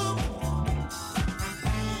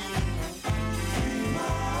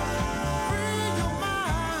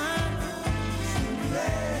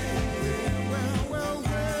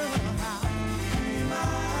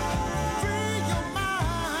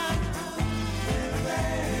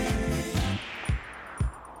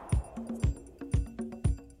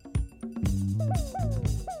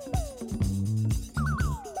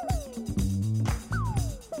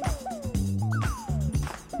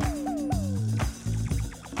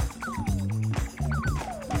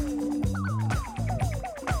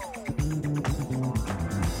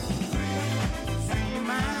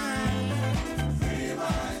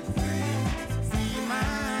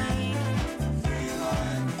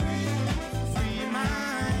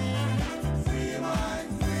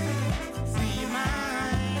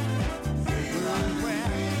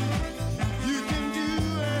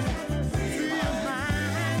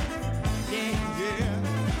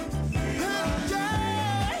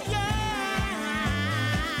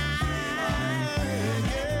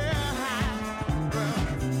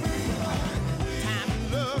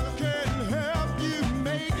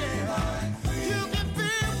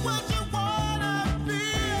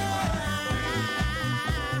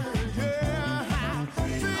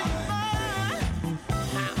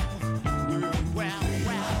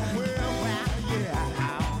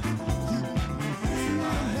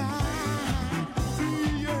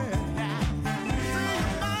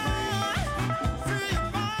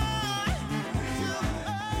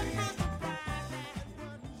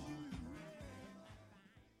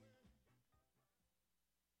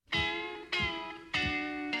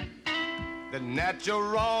 The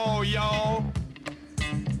natural, y'all.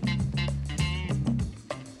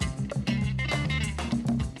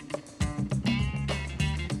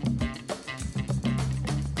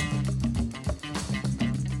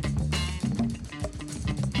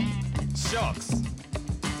 Shucks.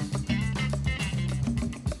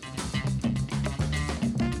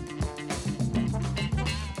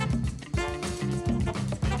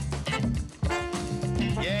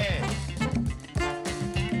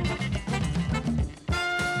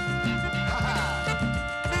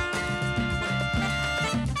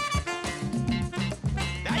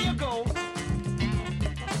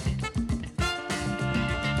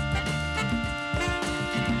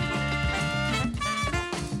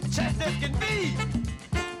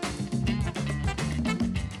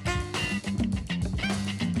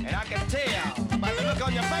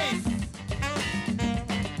 on your face.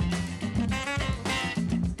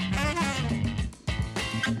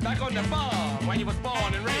 Back on the farm where you was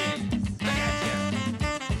born and raised. Look at you.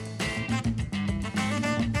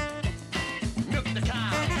 Milk the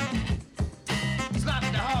cow. Slap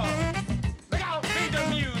the hog. Look out, feed the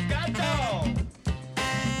muse, got dog.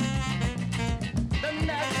 The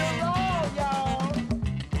natural, y'all.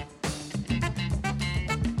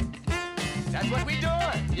 That's what we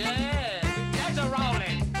doing. Yeah, natural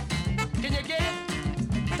rolling. Can you get it?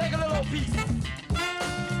 Take a little piece.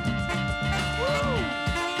 Woo!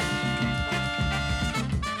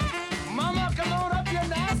 Mama, come on up here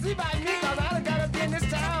now. See by me, cause I done got up in this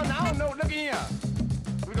town. I don't know. Look here.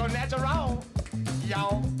 We gonna natural,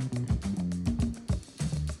 y'all.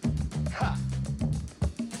 Ha.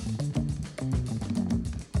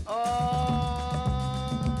 Oh,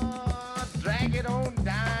 drag it on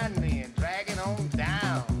down then. Drag it on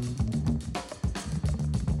down.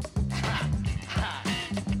 Ha, ha.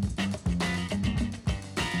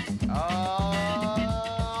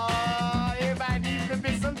 Oh, everybody needs a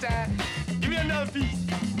bit sometime. Give me another piece.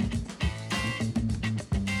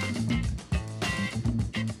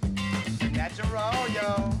 Natural,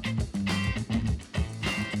 yo.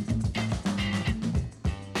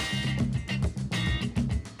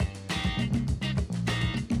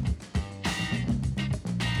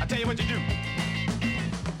 I tell you what you do.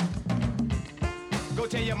 Go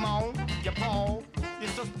tell your mom, your pa, your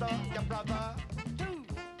sister, your brother, do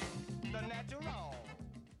the natural.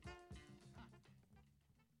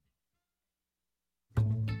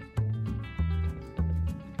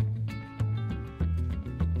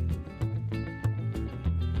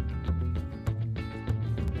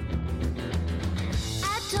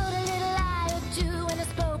 I told a little lie or two when I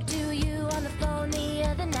spoke to you on the phone the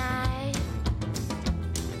other night.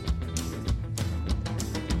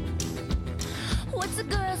 What's a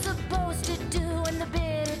girl supposed to do when the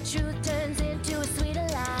bitter truth turns into a sweeter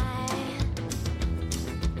lie?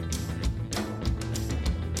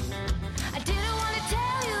 I didn't want to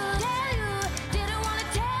tell you, didn't want to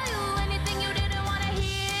tell you anything you didn't want to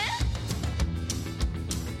hear.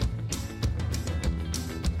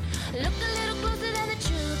 Look a little closer than the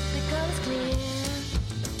truth becomes clear.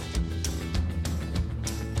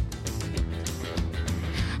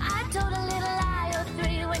 I told a little lie or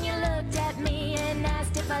three when you looked at me and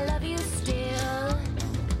asked if I love you still.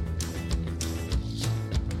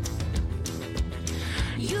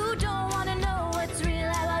 You don't want to know what's real,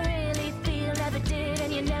 how I really feel. Never did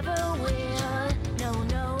and you never will. No,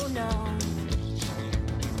 no, no.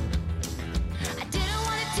 I didn't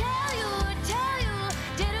want to tell you,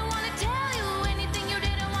 didn't want to tell you anything you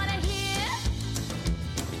didn't want to hear.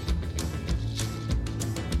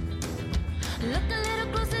 Look a little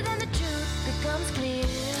closer than the truth becomes clear.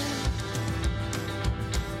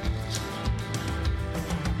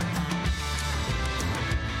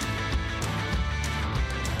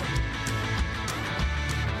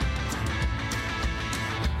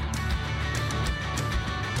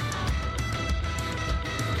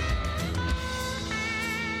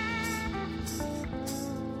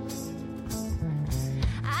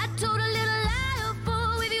 I told a little lie or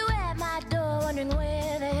fool with you at my door, wondering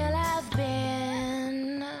where the hell I've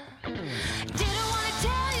been. Didn't want to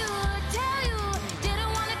tell you,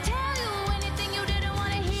 didn't want to tell you anything you didn't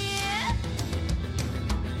want to hear.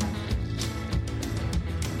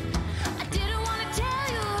 I didn't want to tell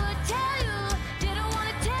you, didn't want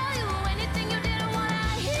to tell you anything you didn't want to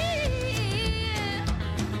hear.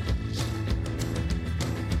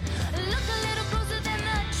 Look a little closer than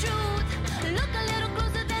the truth. Look a little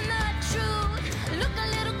closer than the truth. Look a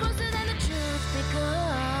little closer than the truth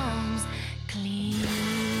becomes clear.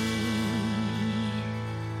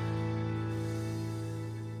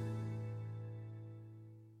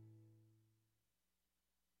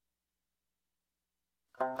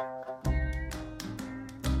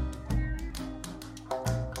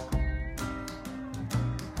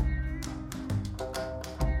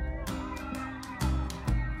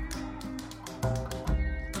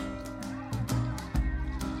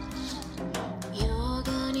 You're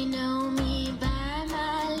gonna know me by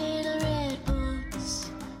my little red boots.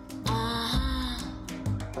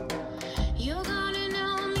 You're gonna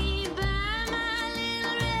know me by my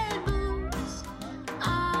little red boots.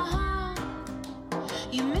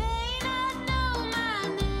 You may not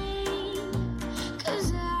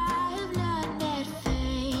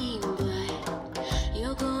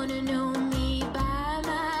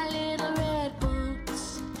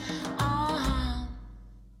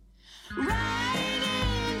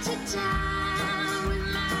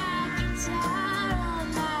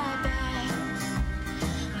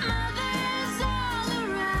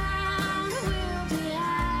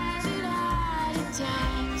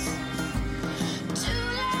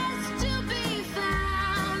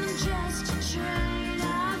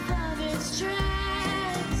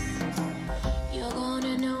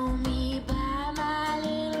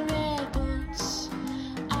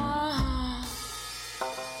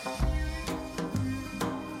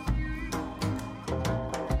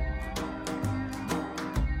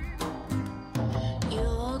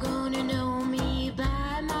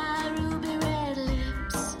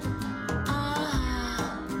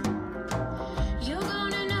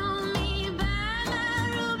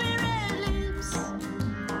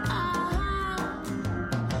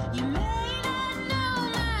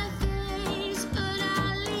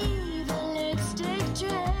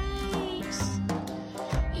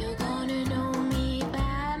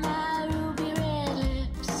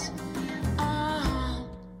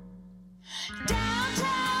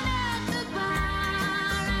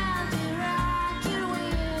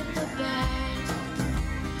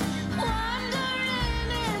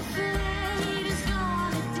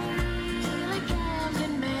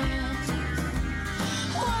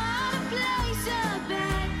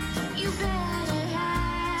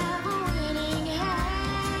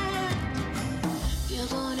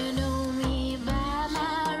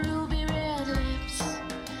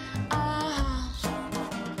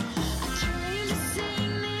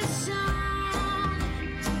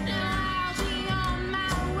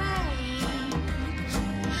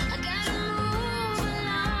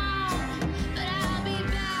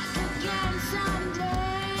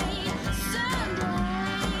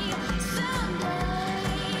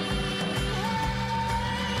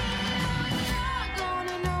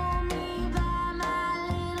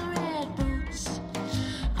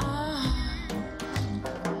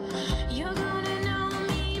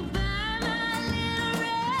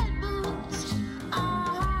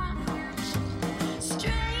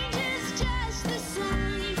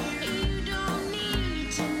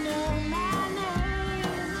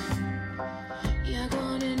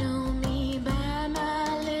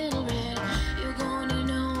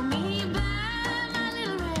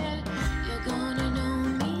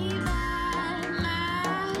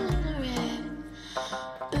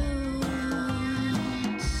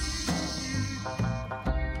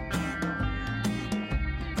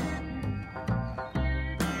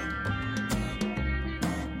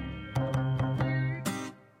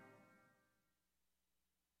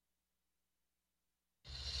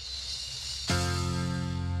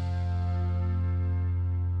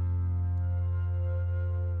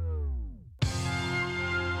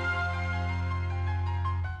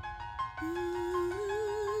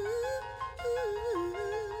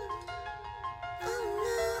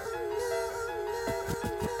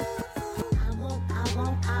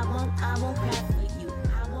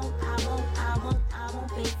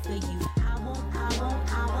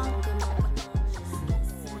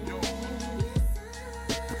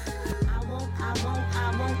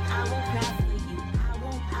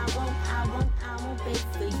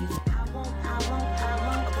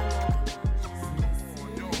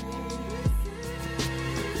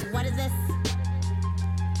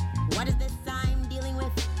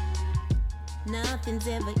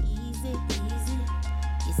was ever easy.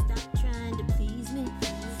 You stopped trying to please me.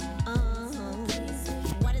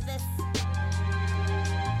 What is this?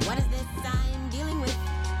 What is this I'm dealing with?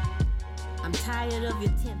 I'm tired of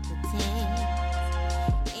your temper tantrum.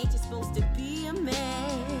 Ain't you supposed to be a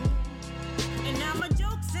man? And now my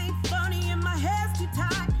jokes ain't funny and my hair's too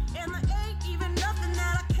tight, and there ain't even nothing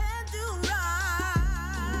that I can do right,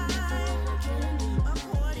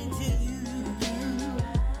 according to you.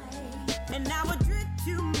 And now I drink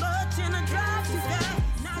too much and I drive too fast.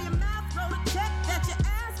 Now your mouth wrote a check that your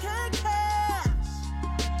ass can't cash,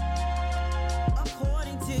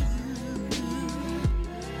 according to you.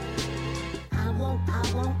 I won't cry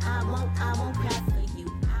for you. I won't pay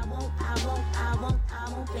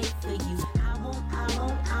for you. I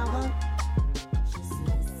won't. Just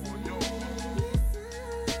listen.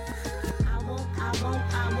 I won't cry for you.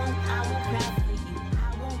 I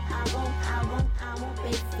won't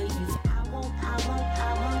pay for you. I won't.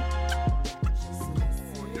 Just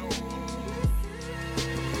listen.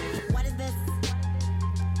 What is this?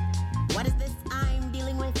 What is this I'm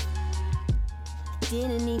dealing with?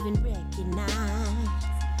 Didn't even recognize.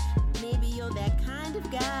 Maybe you're that kind of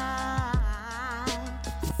guy.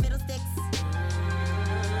 Fiddlesticks.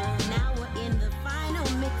 Now we're in the final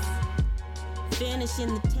mix,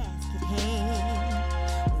 finishing the task at hand.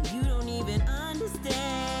 Well, you don't even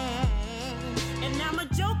understand. And now my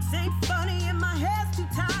jokes ain't funny and my hair's too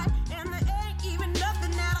tight, and there ain't even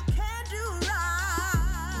nothing that I can do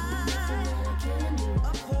right,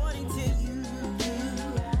 according to you.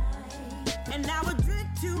 And now I drink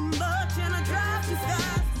too much and I drive too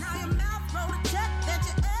fast. Now your mouth wrote a check that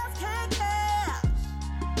your ass can't cash,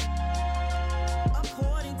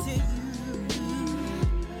 according to you.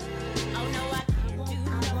 Oh no, I can't do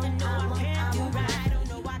nothing. No, I can't do right. Oh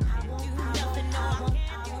no, I can't do nothing. No, I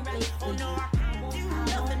can't do right. Oh no, I can't do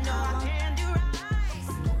nothing. No, I can't do right.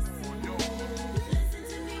 Listen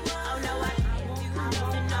to me. Oh no, I can't do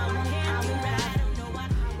nothing. No, I can't do right. Oh no, I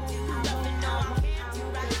can't do nothing. No, I can't do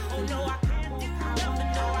right. Oh no, I can't do nothing.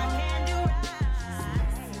 No, I can't do right.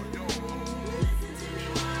 Listen to me,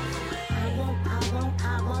 walk away. I won't cry for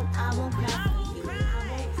you. I won't pay for you.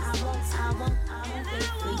 I won't.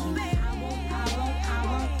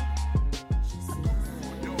 Just listen.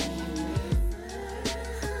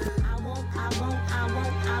 I won't cry for you.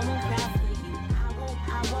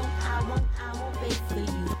 I won't pay for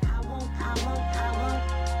you. I won't.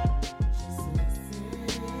 Just listen.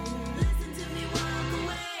 Listen to me, walk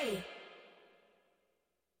away.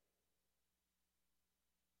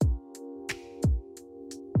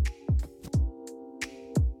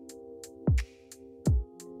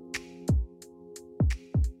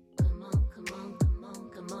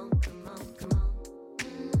 Come on.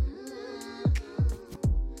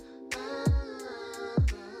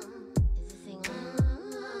 Is this thing on?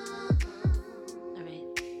 All right,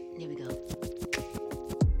 here we go.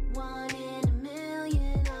 1 in a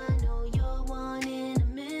million, I know you're 1 in a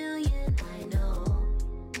million. I know.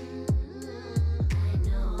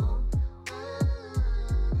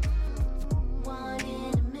 1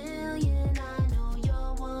 in a million, I know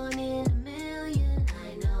you're 1 in a million.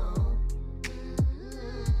 I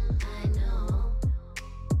know.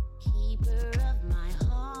 Keeper of my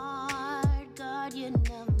heart, guardian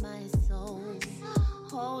of my soul.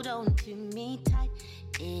 Hold on to me tight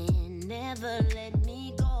and never let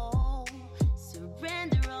me go.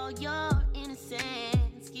 Surrender all your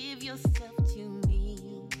innocence, give yourself to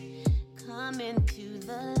me. Come into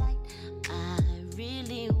the light, I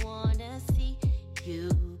really wanna see you,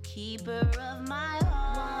 keeper of my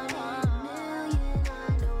heart. 1 in a million, I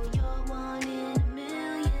know you're 1 in a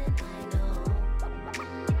million. I know.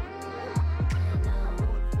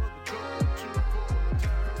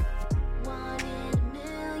 1 in a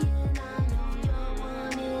million, I know you're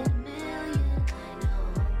 1 in a million.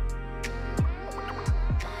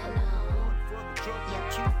 I know.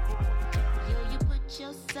 Yo, you put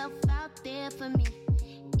yourself out there for me.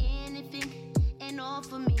 Anything and all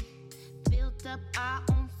for me. Built up our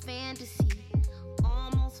own fantasy.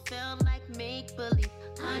 Almost felt like make-believe.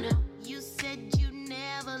 I know you said you'd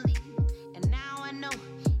never leave, and now I know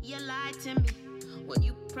you lied to me when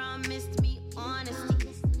you promised me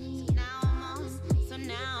honesty. So now I'm on, so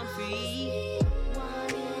now I'm free. 1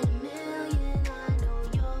 in a million, I know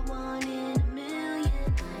you're 1 in a million.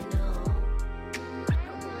 I know.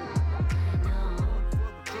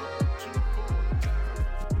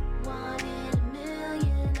 1 in a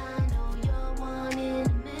million, I know you're 1 in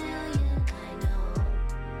a million. I know.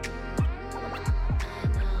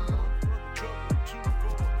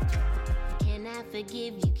 Can I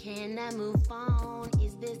forgive you? Can I move on?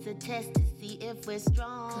 Is this a test to see if we're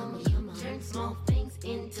strong? Come on. Turn small things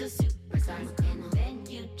into supersize, and then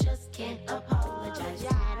you just can't apologize. You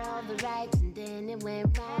had all the rights and then it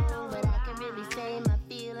went wrong, but I can really say my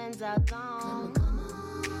feelings are gone. Come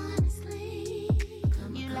on, honestly.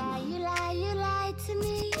 You lie to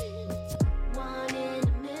me. 1 in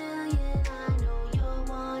a million, I know you're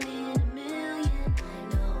 1 in a million. I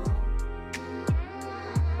know.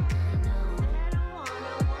 I don't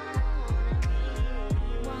wanna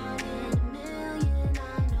be 1 in a million. I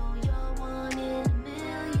know you're 1 in a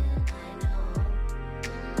million. I know.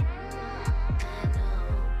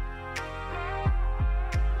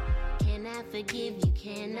 Can I forgive you?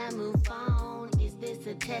 Can I move on? Is this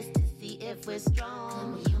a test to see if we're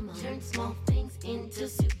strong? You turn small things into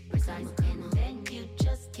supersize, and then you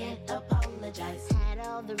just can't apologize. Had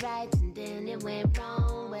all the rights and then it went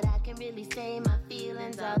wrong, but I can really say my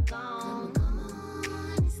feelings are gone. Come on,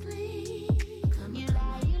 honestly. You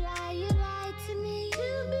lie to me.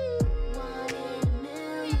 1 in a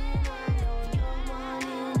million, I know you're 1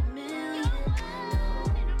 in a million. I know.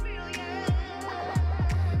 1 in a million,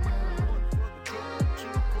 I know you're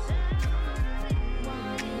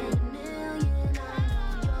 1 in a million. I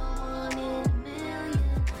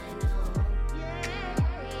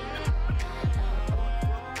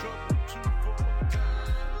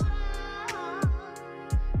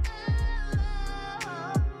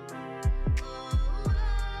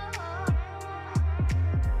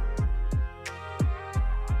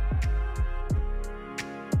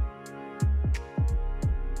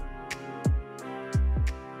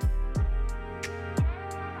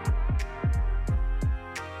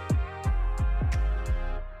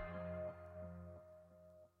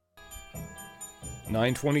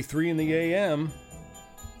Nine 9:23 in the AM.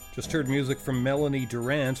 Just heard music from Melanie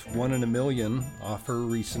Durrant, 1 in a Million, off her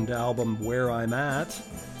recent album Where I'm At.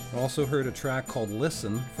 Also heard a track called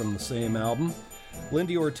Listen from the same album.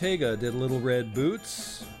 Lindy Ortega did Little Red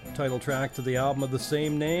Boots, title track to the album of the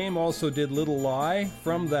same name. Also did Little Lie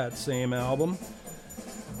from that same album.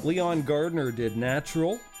 Leon Gardner did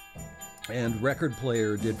Natural, and Record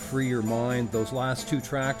Player did Free Your Mind. Those last two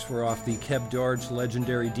tracks were off the Keb Darge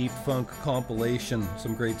Legendary Deep Funk compilation.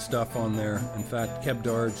 Some great stuff on there. In fact, Keb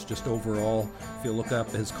Darge, just overall, if you look up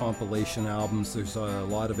his compilation albums, there's a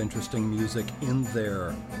lot of interesting music in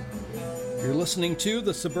there. You're listening to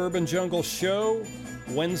The Suburban Jungle Show,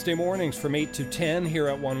 Wednesday mornings from 8 to 10 here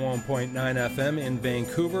at 101.9 FM in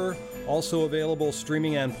Vancouver. Also available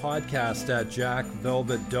streaming and podcast at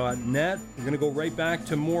jackvelvet.net. We're going to go right back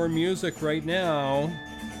to more music right now.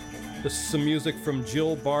 This is some music from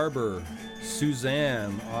Jill Barber,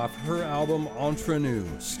 Suzanne, off her album Entre Nous.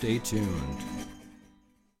 Stay tuned.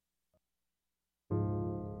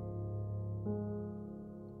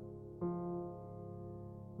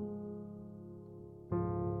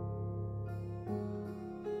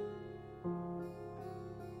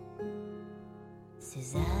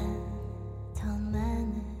 Suzanne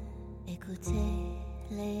t'emmène écouter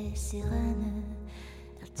les sirènes.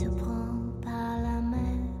 Elle te prend par la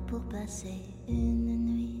main pour passer une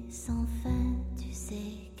nuit sans fin. Tu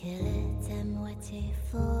sais qu'elle est à moitié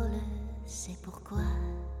folle, c'est pourquoi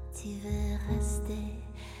tu veux rester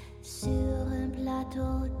sur un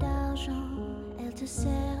plateau d'argent. Elle te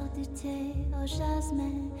sert du thé au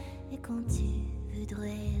jasmin, et quand tu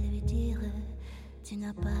voudrais lui dire tu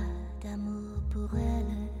n'as pas d'amour pour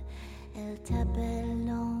elle, elle t'appelle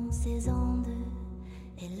dans ses ondes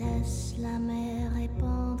et laisse la mer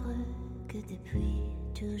répondre que depuis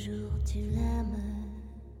toujours tu l'aimes.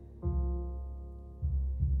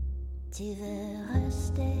 Tu veux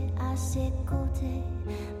rester à ses côtés,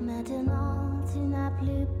 maintenant tu n'as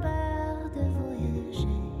plus peur de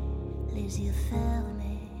voyager. Les yeux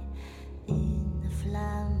fermés, une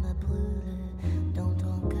flamme brûle dans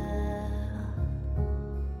ton cœur.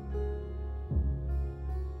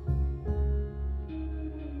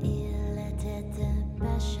 Il était un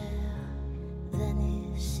pêcheur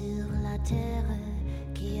venu sur la terre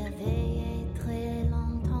qui a veillé très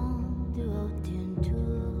longtemps du haut d'une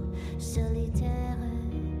tour solitaire.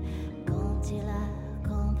 Quand il a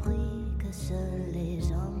compris que seuls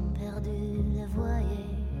les hommes perdus le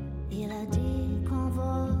voyaient, il a dit qu'on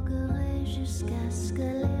voguerait jusqu'à ce que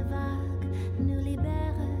les vagues nous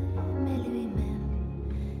libèrent. Mais lui-même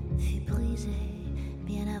fut brisé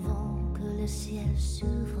bien avant que le ciel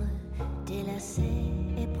s'ouvre. Délaissé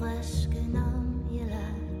et presque un homme, il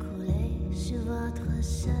a coulé sur votre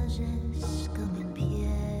sagesse comme une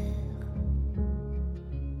pierre.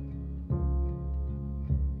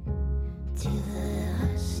 Tu veux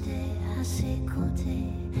rester à ses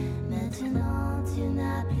côtés, maintenant tu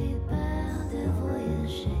n'as plus peur de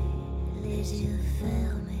voyager. Les yeux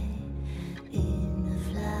fermés, une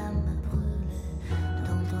flamme brûle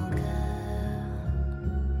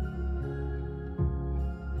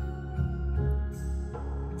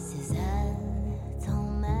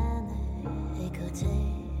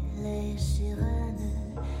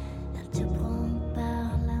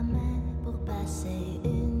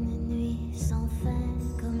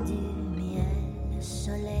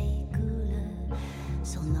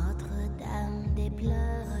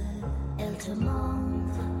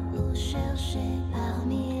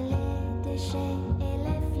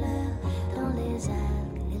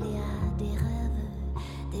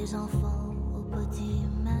des enfants au petit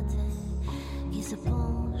matin qui se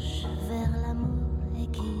penchent vers l'amour et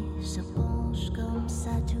qui se penchent comme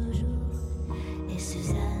ça toujours. Et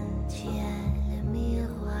Suzanne tient le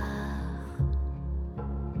miroir.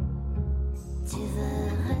 Tu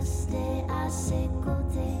veux rester à ses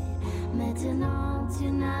côtés. Maintenant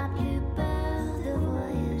tu n'as plus peur de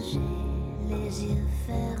voyager. Les yeux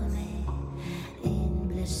fermés, une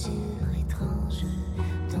blessure étrange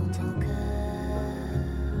dans ton cœur.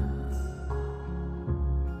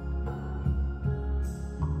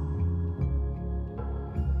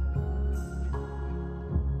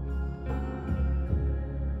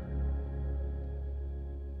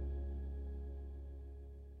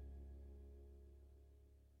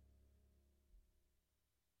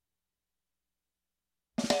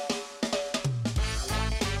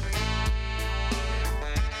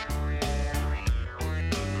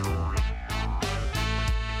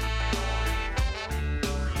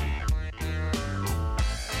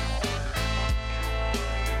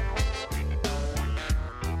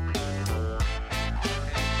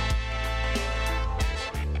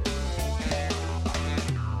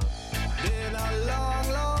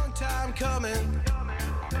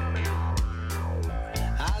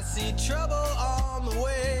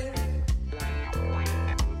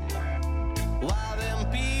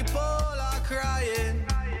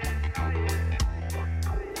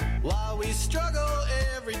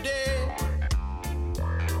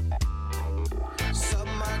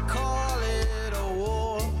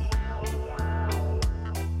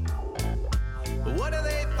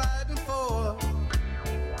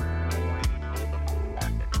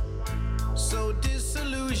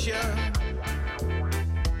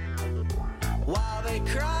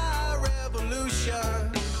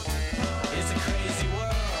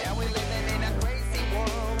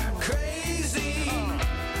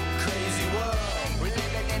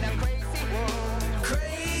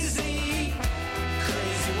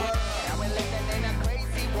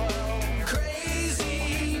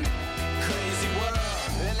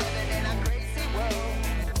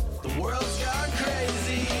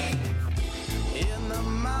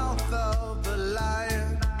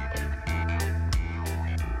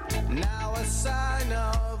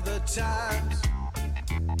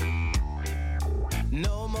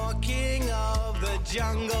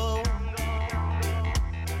 Jungle.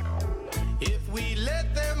 If we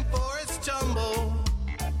let them forests tumble,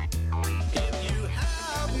 if you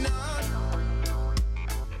have none,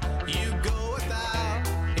 you go without.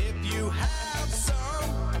 If you have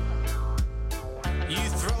some, you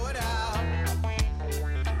throw it out.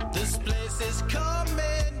 This place is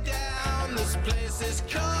coming down. This place is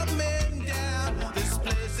coming down. This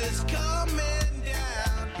place is coming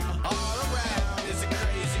down. All around is a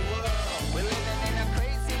crazy world. We're living in a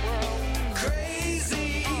crazy world.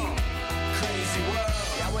 Crazy, crazy world.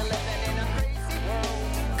 Yeah, we're living in a crazy world.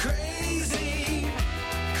 Crazy,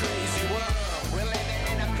 crazy world. We're living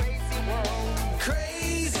in a crazy world.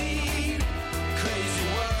 Crazy, crazy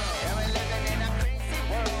world. Yeah, we're living in a crazy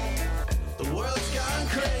world. The world's gone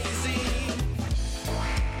crazy.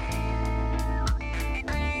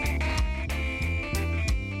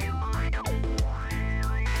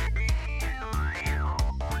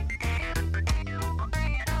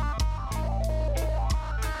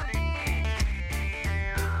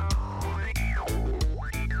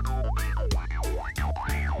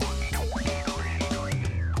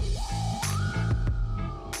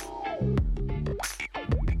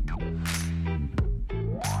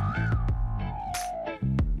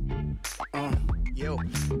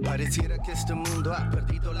 Pareciera que este mundo ha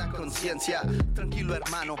perdido la conciencia. Tranquilo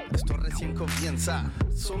hermano, esto recién comienza.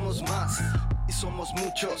 Somos más y somos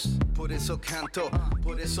muchos. Por eso canto,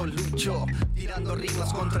 por eso lucho. Tirando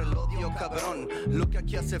rimas contra el odio cabrón. Lo que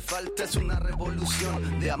aquí hace falta es una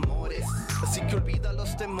revolución de amores. Así que olvida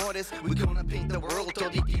los temores. We gonna paint the world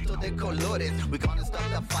toditito de colores. We gonna stop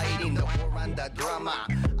the fighting, the war and the drama.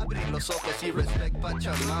 Abrir los ojos y respect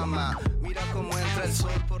Pachamama. Mira cómo entra el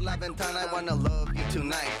sol por la ventana. I wanna love you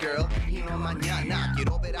tonight, girl, y no mañana.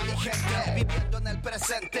 Quiero ver a mi gente viviendo en el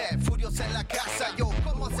presente. Furios en la casa, yo,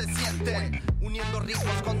 ¿cómo se sienten? Uniendo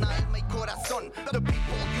ritmos con alma y corazón. The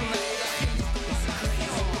people united. It's a crazy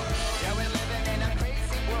world. Yeah, we're living in a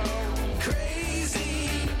crazy world.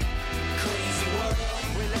 Crazy, crazy world.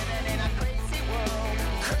 We're living in a crazy world.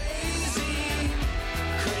 Crazy,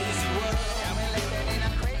 crazy world. Yeah, we're living in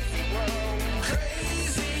a crazy world.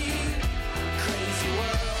 Crazy, crazy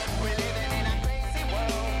world. We're living in a crazy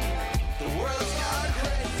world. The world's gone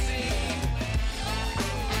crazy.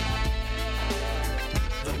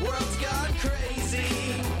 The world's gone crazy.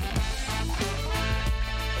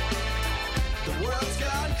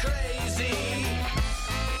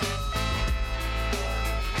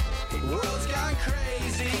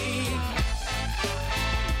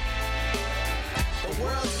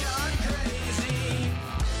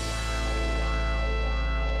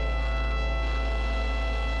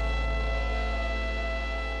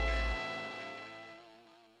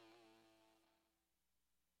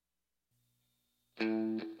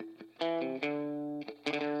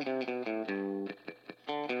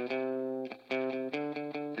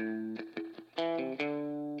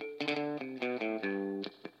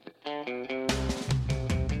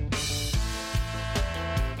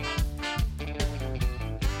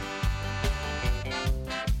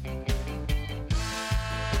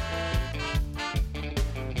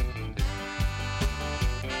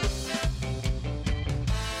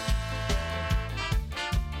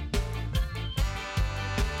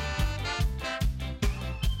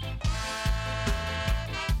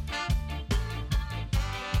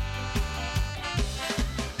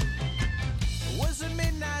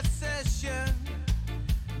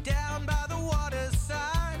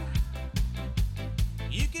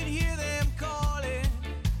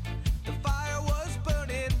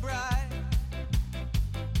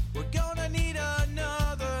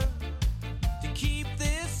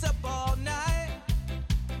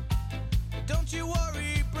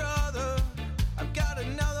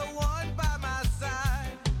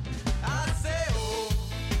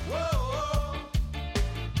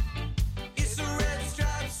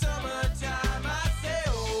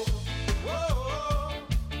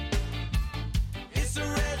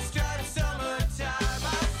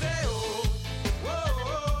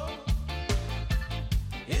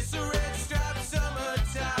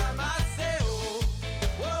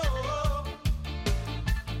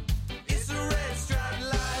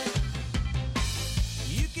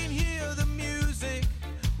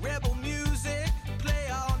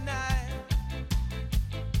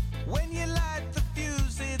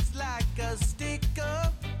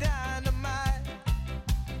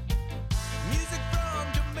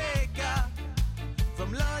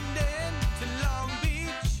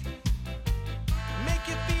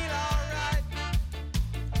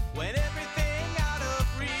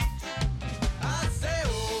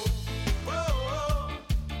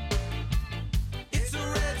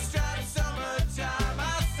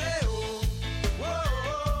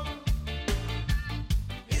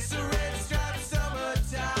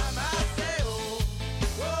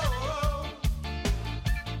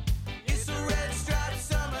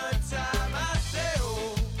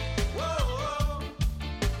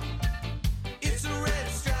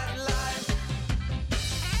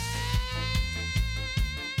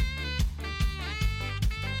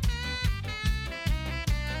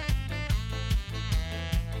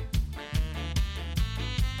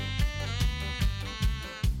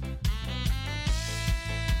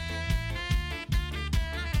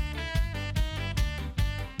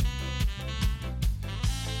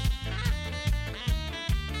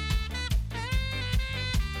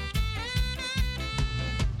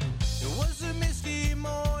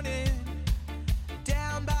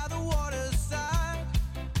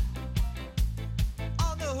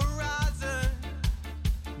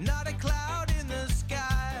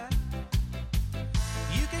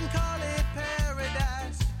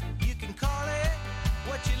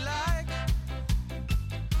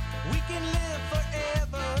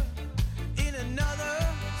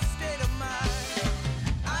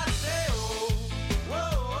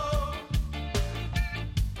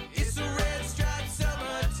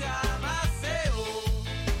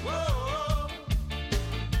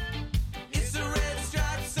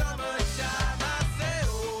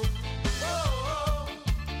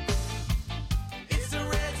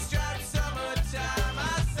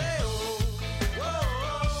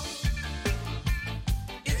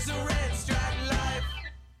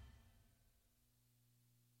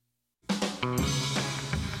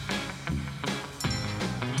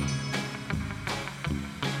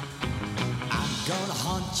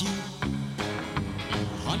 hunt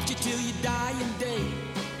you till you die and day.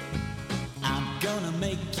 I'm gonna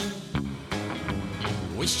make you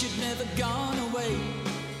wish you'd never gone away.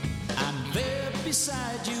 I'm there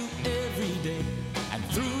beside you every day and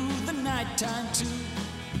through the nighttime too.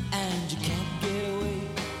 And you can't get away.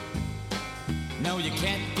 No, you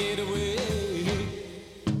can't get away.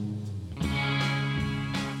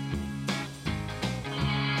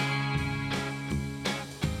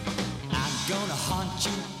 I'm gonna haunt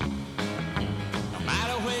you no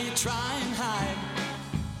matter where you try and hide.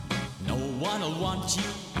 No one will want you,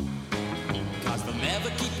 'cause they'll never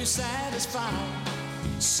keep you satisfied.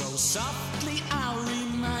 So softly I'll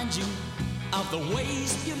remind you of the ways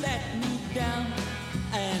you let me down.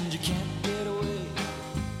 And you can't get away.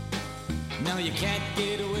 No, you can't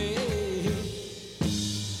get away.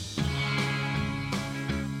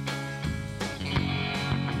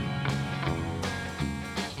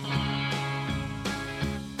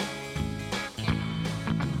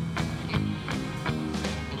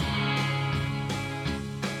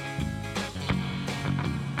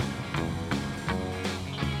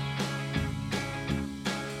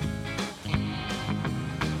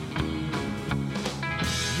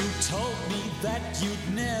 That you'd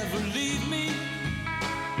never leave me,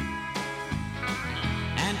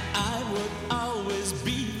 and I would always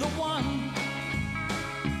be the one.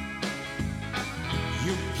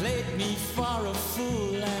 You played me for a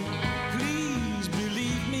fool, and please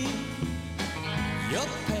believe me,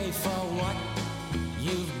 you'll pay for what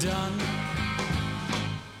you've done.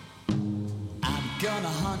 I'm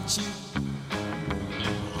gonna haunt you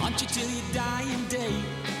till you die and day.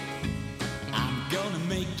 I'm gonna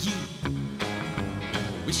make you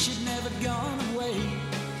wish you'd never gone away.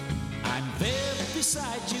 I'm there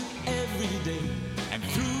beside you every day and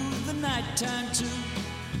through the nighttime too.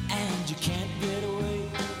 And you can't get away.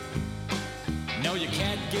 No, you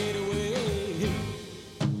can't get away.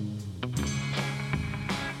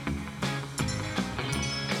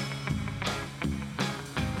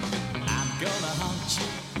 I'm gonna haunt you.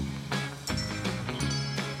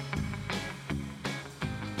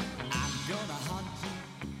 I'm gonna haunt you.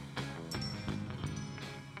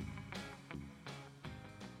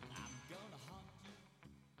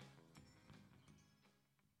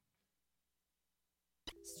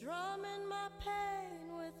 Strumming my pain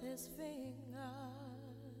with his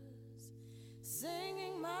fingers,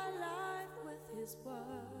 singing my life with his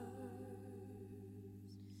words,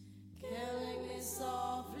 killing me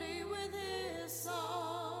softly with his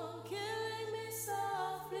song, killing me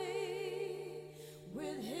softly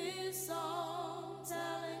with his song,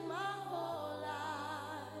 telling my whole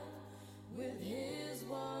life with his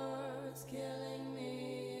words, killing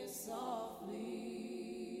me softly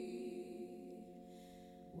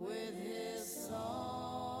with his song.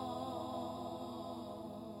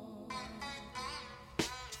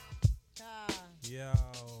 Yo,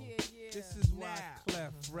 this is why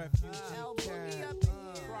Clef Refugee Camp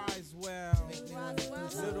cries well.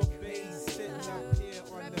 Little bass sitting up here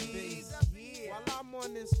on the bass. While I'm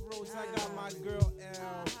on this road, I got my girl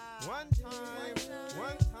L. One time.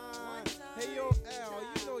 Hey yo L,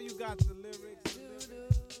 you know you got the lyrics.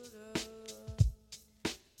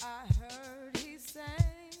 I heard he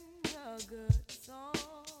sang a good song.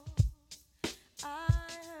 I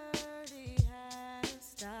heard he had a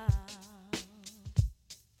style,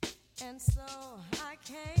 and so I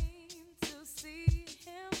came to see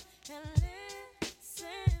him and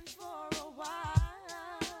listen for a while.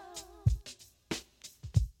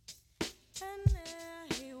 And there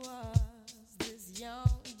he was, this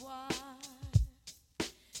young boy,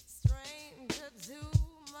 stranger to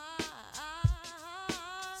my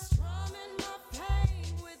eyes, strumming my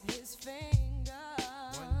pain with his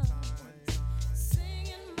fingers,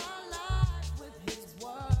 singing my life with his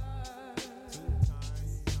words,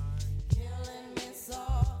 killing me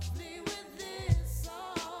softly with this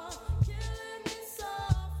song, killing me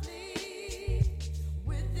softly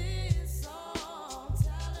with this song,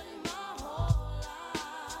 telling my whole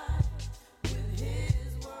life with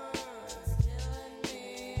his words, killing me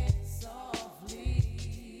softly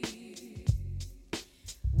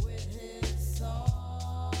with his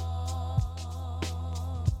song.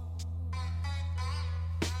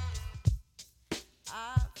 I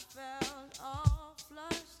felt all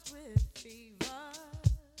flushed with fever,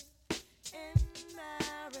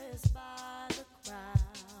 embarrassed by the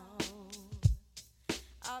crowd.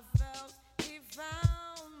 I felt he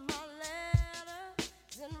found my letters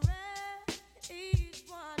and read each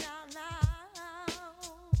one out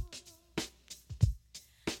loud.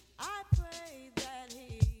 I prayed that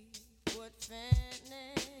he would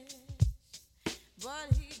finish, but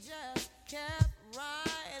he just kept writing.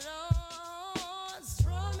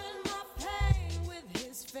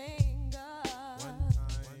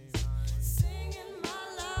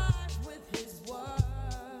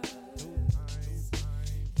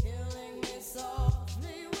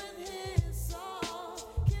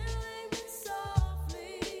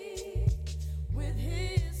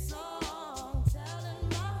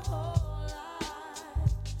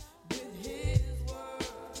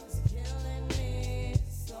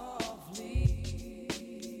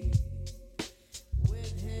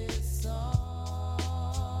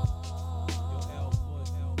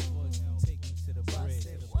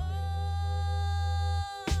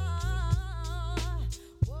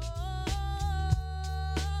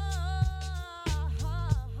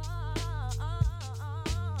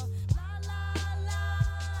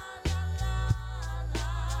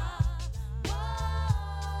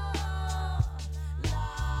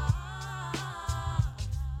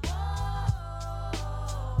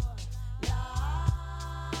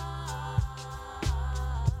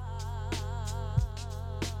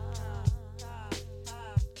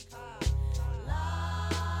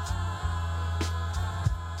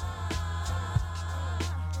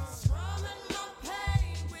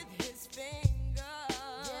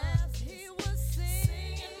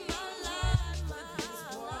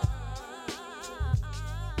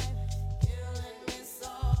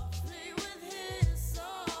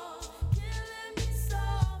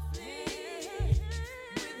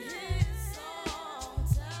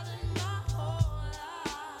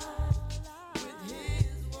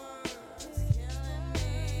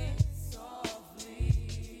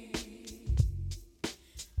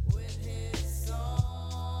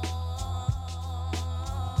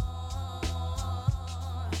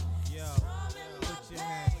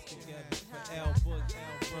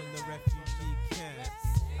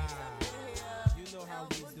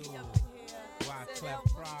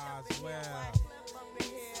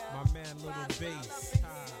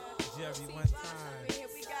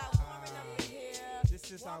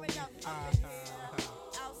 this how we Outsiders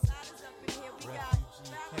up in here, we got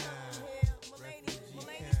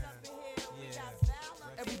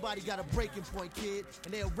Everybody got a breaking point, kid,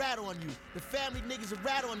 and they'll rat on you. The family niggas will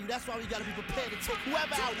rat on you. That's why we gotta be prepared to take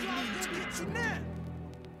whoever out we need to. Get you now.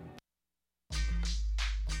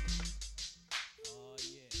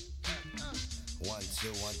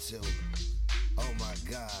 One, two. Oh my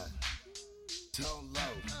God. Tone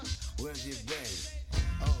low. Where've you been?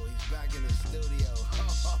 Oh, he's back in the studio.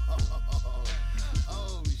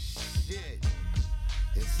 Oh shit.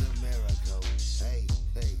 It's a miracle. Hey,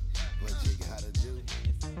 what you gotta do?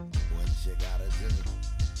 What you gotta do?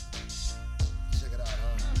 Check it out,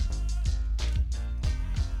 huh?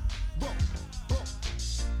 Boom.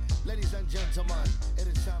 Ladies and gentlemen, it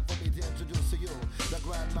is time for me to introduce to you the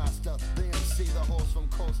Grandmaster, the MC, the host from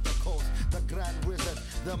coast to coast, the Grand Wizard,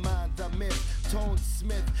 the man, the myth, Tone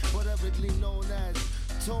Smith, whateverly known as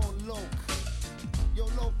Tone Loc. Yo,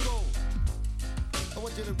 Loco, I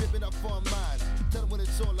want you to rip it up for a man. Tell them what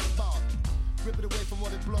it's all about. Rip it away from all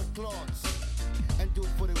the blood clots and do it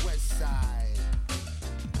for the West Side.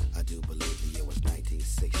 I do believe the year was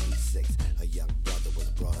 1966. A young brother was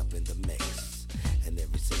brought up in the mix, and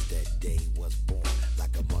ever since that day was born,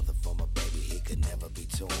 like a mother from a baby, he could never be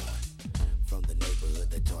torn. From the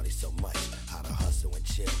neighborhood that taught him so much, how to hustle and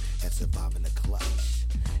chill and survive in the clutch.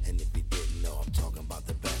 And if you didn't know, I'm talking about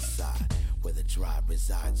the best side, where the tribe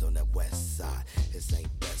resides on that west side. It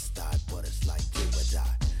ain't best side, but it's like do or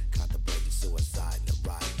die. Contemplating suicide and a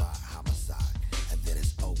ride by homicide, and then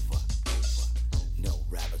it's over. No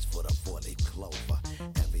rabbits for the 4-leaf clover.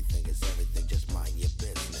 Everything is everything, just mind your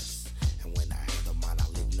business. And when I have the mind, I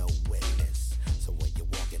leave no witness. So when you're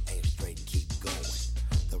walking, aim straight and keep going.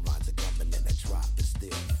 The rhymes are coming and the tribe is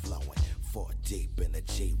still flowing. 4 deep in the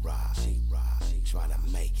G-Ride. Trying to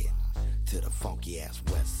make it to the funky ass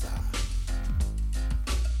west side.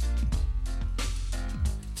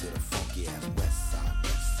 To the funky ass west side.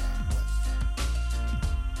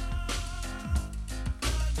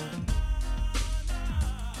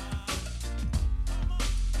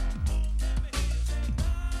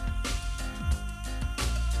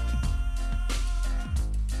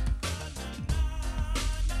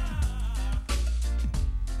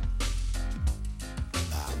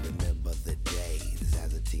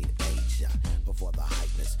 Before the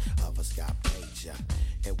hypeness of a Scott Pager,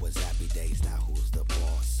 it was happy days. Now who's the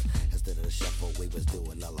boss? Instead of the shuffle, we was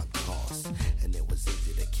doing a la cost, and it was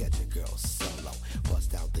easy to catch a girl solo,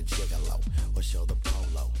 bust out the gigolo or show the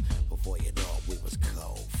polo. Before you know it, we was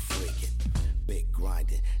cold freaking, big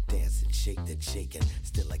grinding, dancing cheek to cheek, and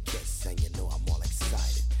still a kiss, and you know I'm all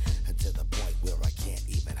excited, and to the point where I can't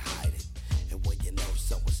even hide it. And when you know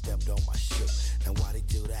someone stepped on my shoe, and why'd he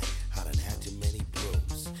do that? I done had too many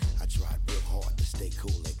brews. I tried real hard to stay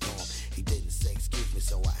cool and calm. He didn't say excuse me,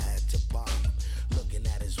 so I had to bomb. Looking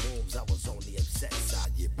at his wounds, I was on the upset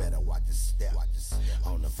side. You better watch your step.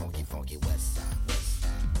 On the funky west side.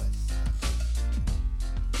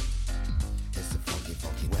 It's the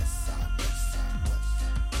funky west side.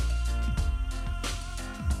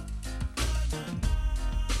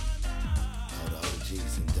 All the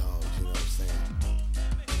OGs and dogs, you know what I'm saying?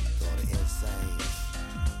 To all the insanes,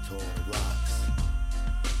 to all the rocks,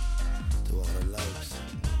 to all the lows.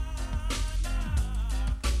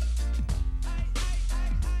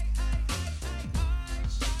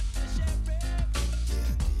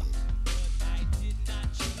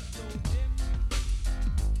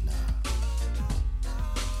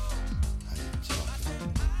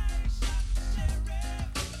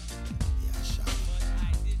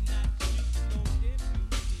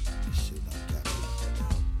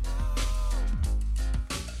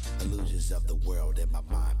 Of the world and my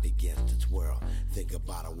mind begins to twirl. Think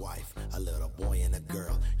about a wife, a little boy and a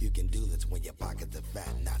girl. You can do this when your pockets are fat,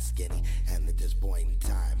 not skinny. And at this point in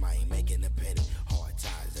time, I ain't making a penny. Hard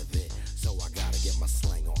times of it, so I gotta get my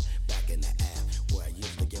slang on. Back in the app where I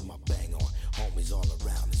used to get my bang on. Homies all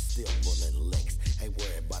around and still pulling licks. Ain't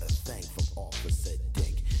worried about a thing from Officer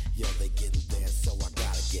Dick. Yo, they getting there, so I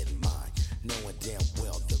gotta get mine. Knowing damn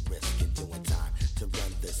well the risk in doing time to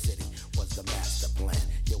run the city was the master plan.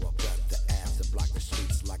 Yo, I run the abs and block the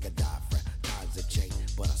streets like a diaphragm. Times have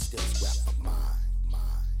changed, but I still scrap for mine.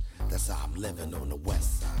 That's how I'm living on the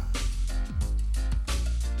west side.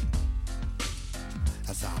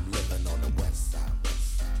 That's how I'm living on the west side.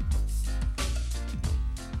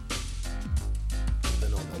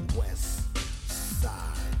 Living on the west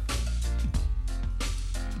side.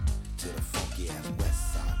 To the funky ass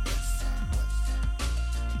west side.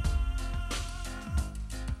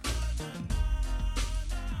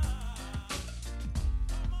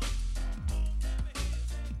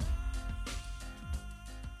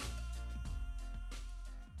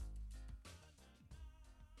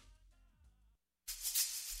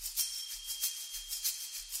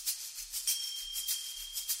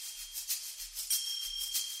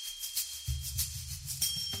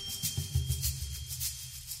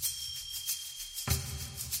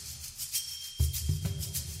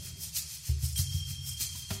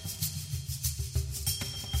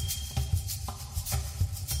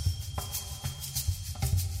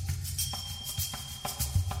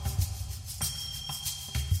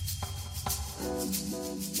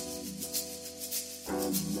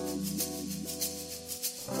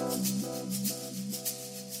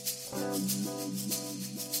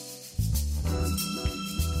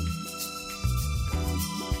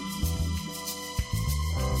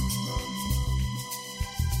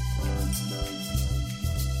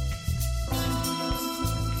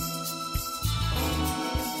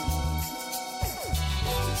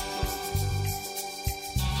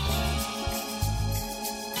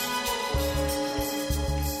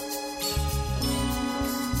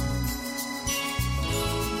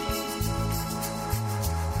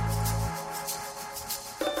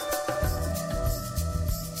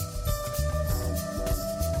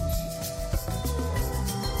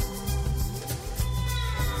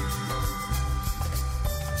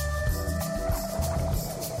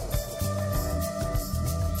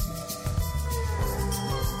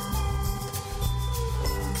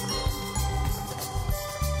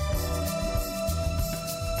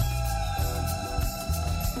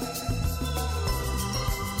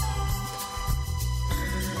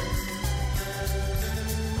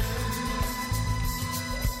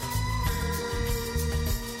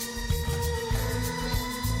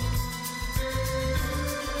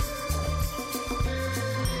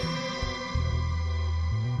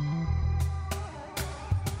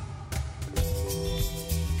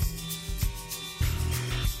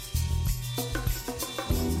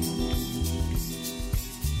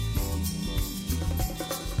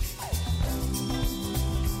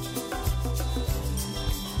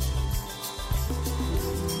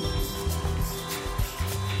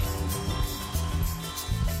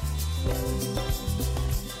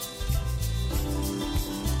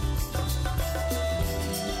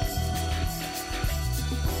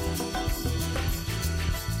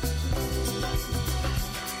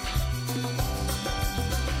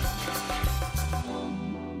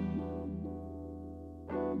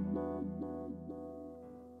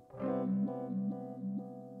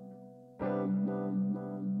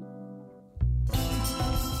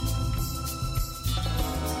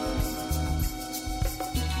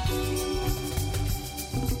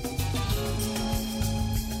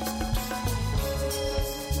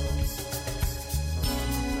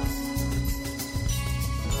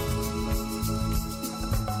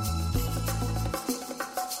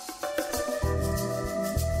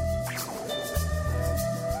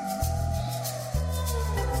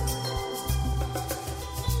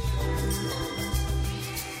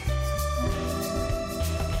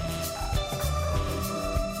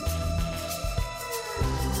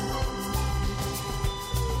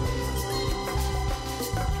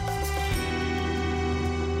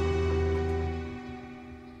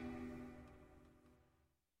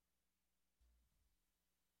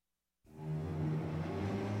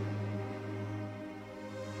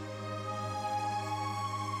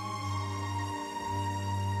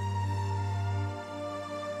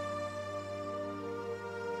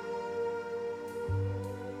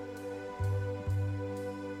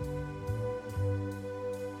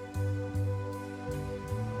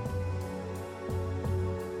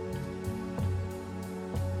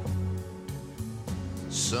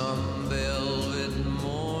 Some velvet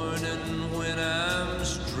morning when I'm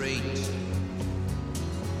straight,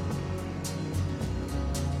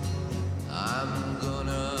 I'm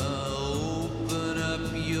gonna open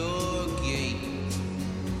up your gate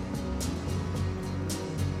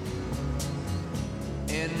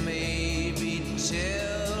and maybe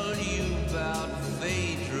tell you about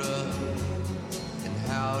Phaedra and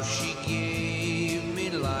how she gave me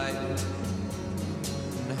life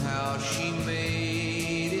and how she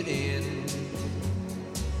made it in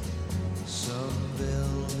some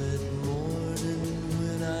velvet morning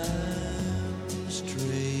when I'm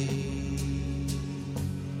straight.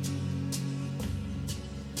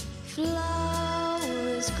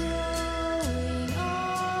 Flowers growing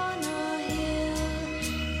on a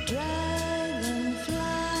hill, dragonflies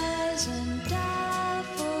and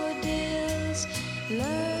daffodils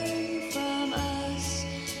learn from us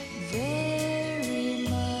very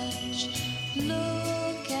much.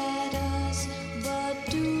 Look at us, but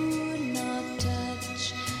do not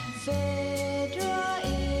touch. Phaedra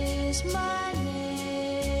is my name.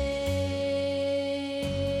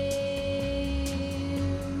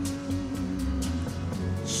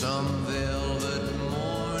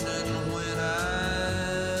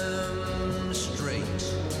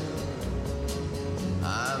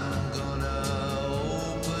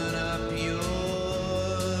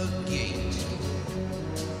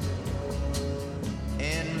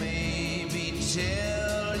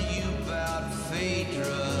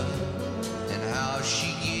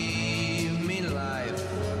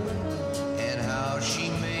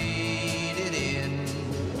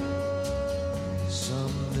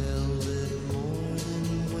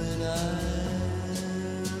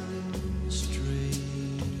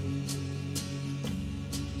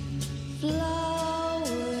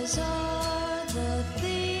 the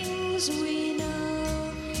things we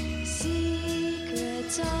know.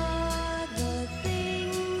 Secrets are the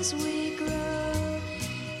things we grow.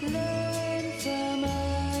 Learn from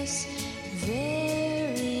us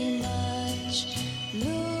very much.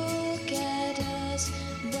 Look at us,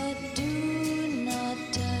 but do not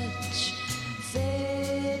touch.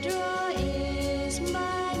 Phaedra is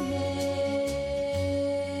my name.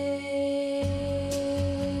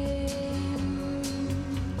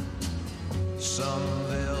 Some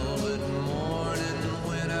velvet morning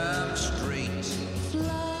when I'm straight.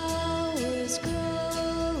 Flowers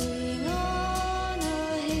growing on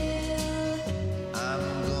a hill. I'm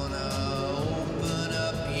gonna open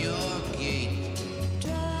up your gate.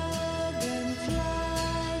 Dragonflies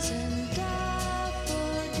and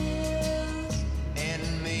daffodils. And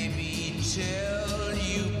maybe tell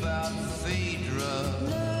you about Phaedra.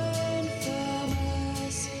 Learn from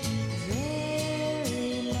us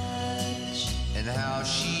very much. And how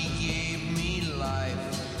she gave me life.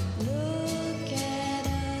 Look at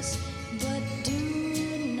us, but do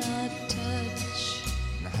not touch.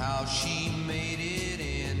 And how she made it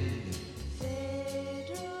end.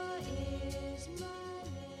 Phaedra is my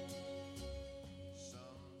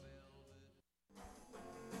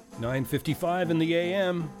name. 9:55 in the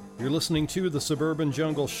AM. You're listening to the Suburban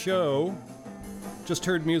Jungle Show. Just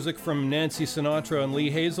heard music from Nancy Sinatra and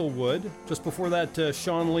Lee Hazelwood. Just before that,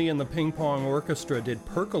 Sean Lee and the Ping Pong Orchestra did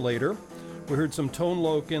Percolator. We heard some Tone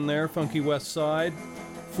Loc in there, Funky West Side.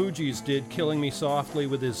 Fugees did Killing Me Softly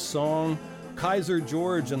with his song. Kaiser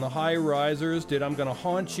George and the High Risers did I'm Gonna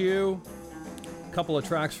Haunt You. A couple of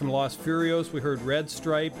tracks from Los Furios. We heard Red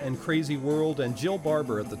Stripe and Crazy World, and Jill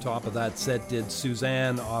Barber at the top of that set did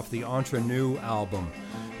Suzanne off the Entre Nous album.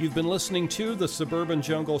 You've been listening to the Suburban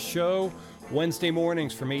Jungle Show, Wednesday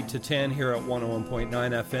mornings from 8 to 10 here at 101.9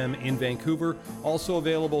 FM in Vancouver. Also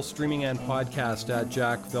available streaming and podcast at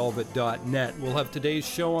jackvelvet.net. We'll have today's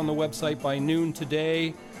show on the website by noon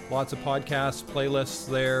today. Lots of podcasts, playlists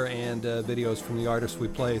there, and videos from the artists we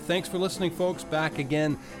play. Thanks for listening, folks. Back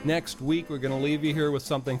again next week. We're going to leave you here with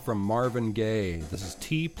something from Marvin Gaye. This is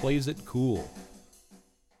T Plays It Cool.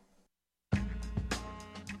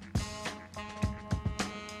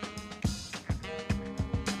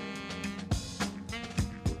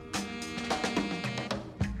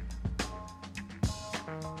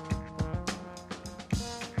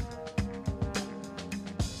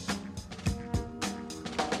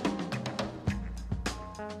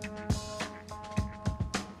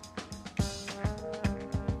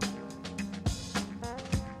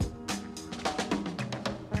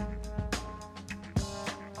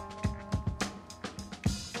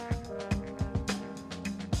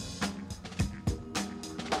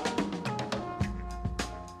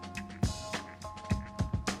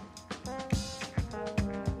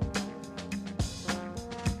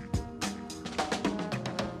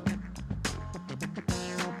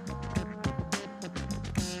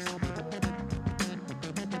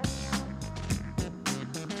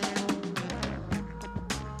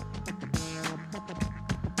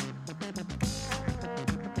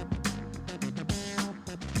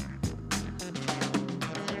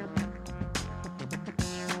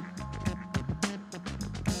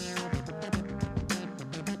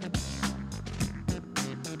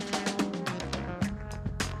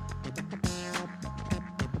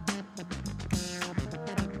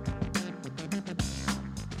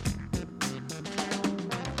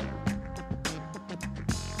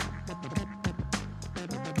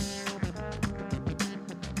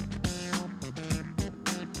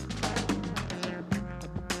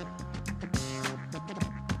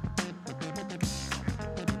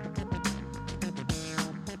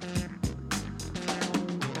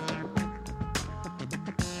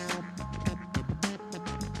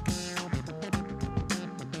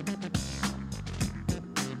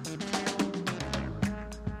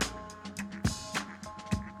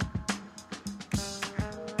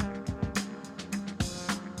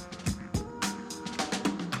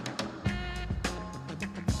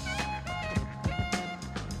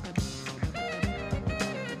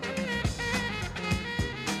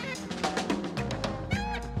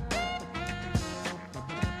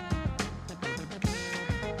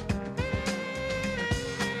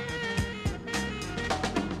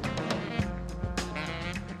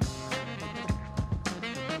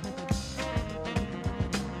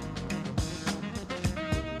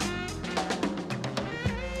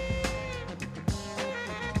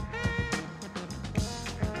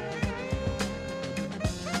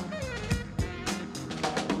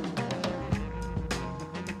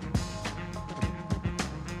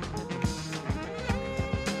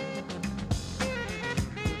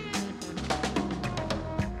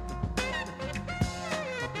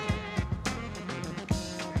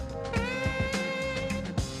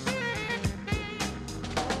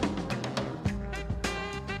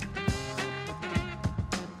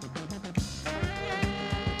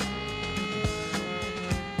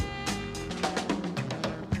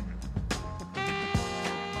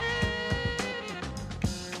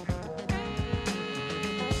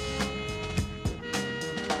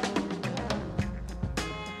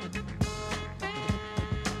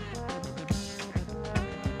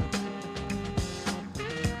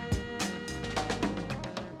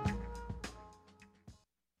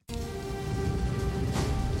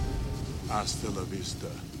 Hasta la vista,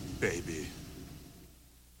 baby.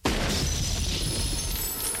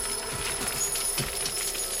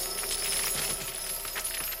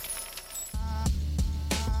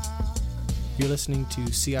 You're listening to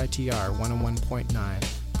CITR 101.9,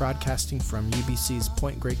 broadcasting from UBC's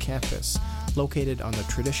Point Grey campus, located on the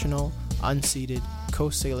traditional, unceded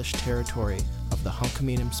Coast Salish territory of the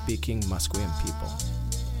Hunkaminam-speaking Musqueam people.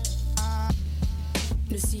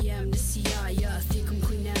 Nisiyam nisiyaya thikum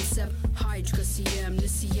quinam sep hydrocasiam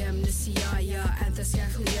nisiyam nisiyaya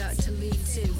anthascaclia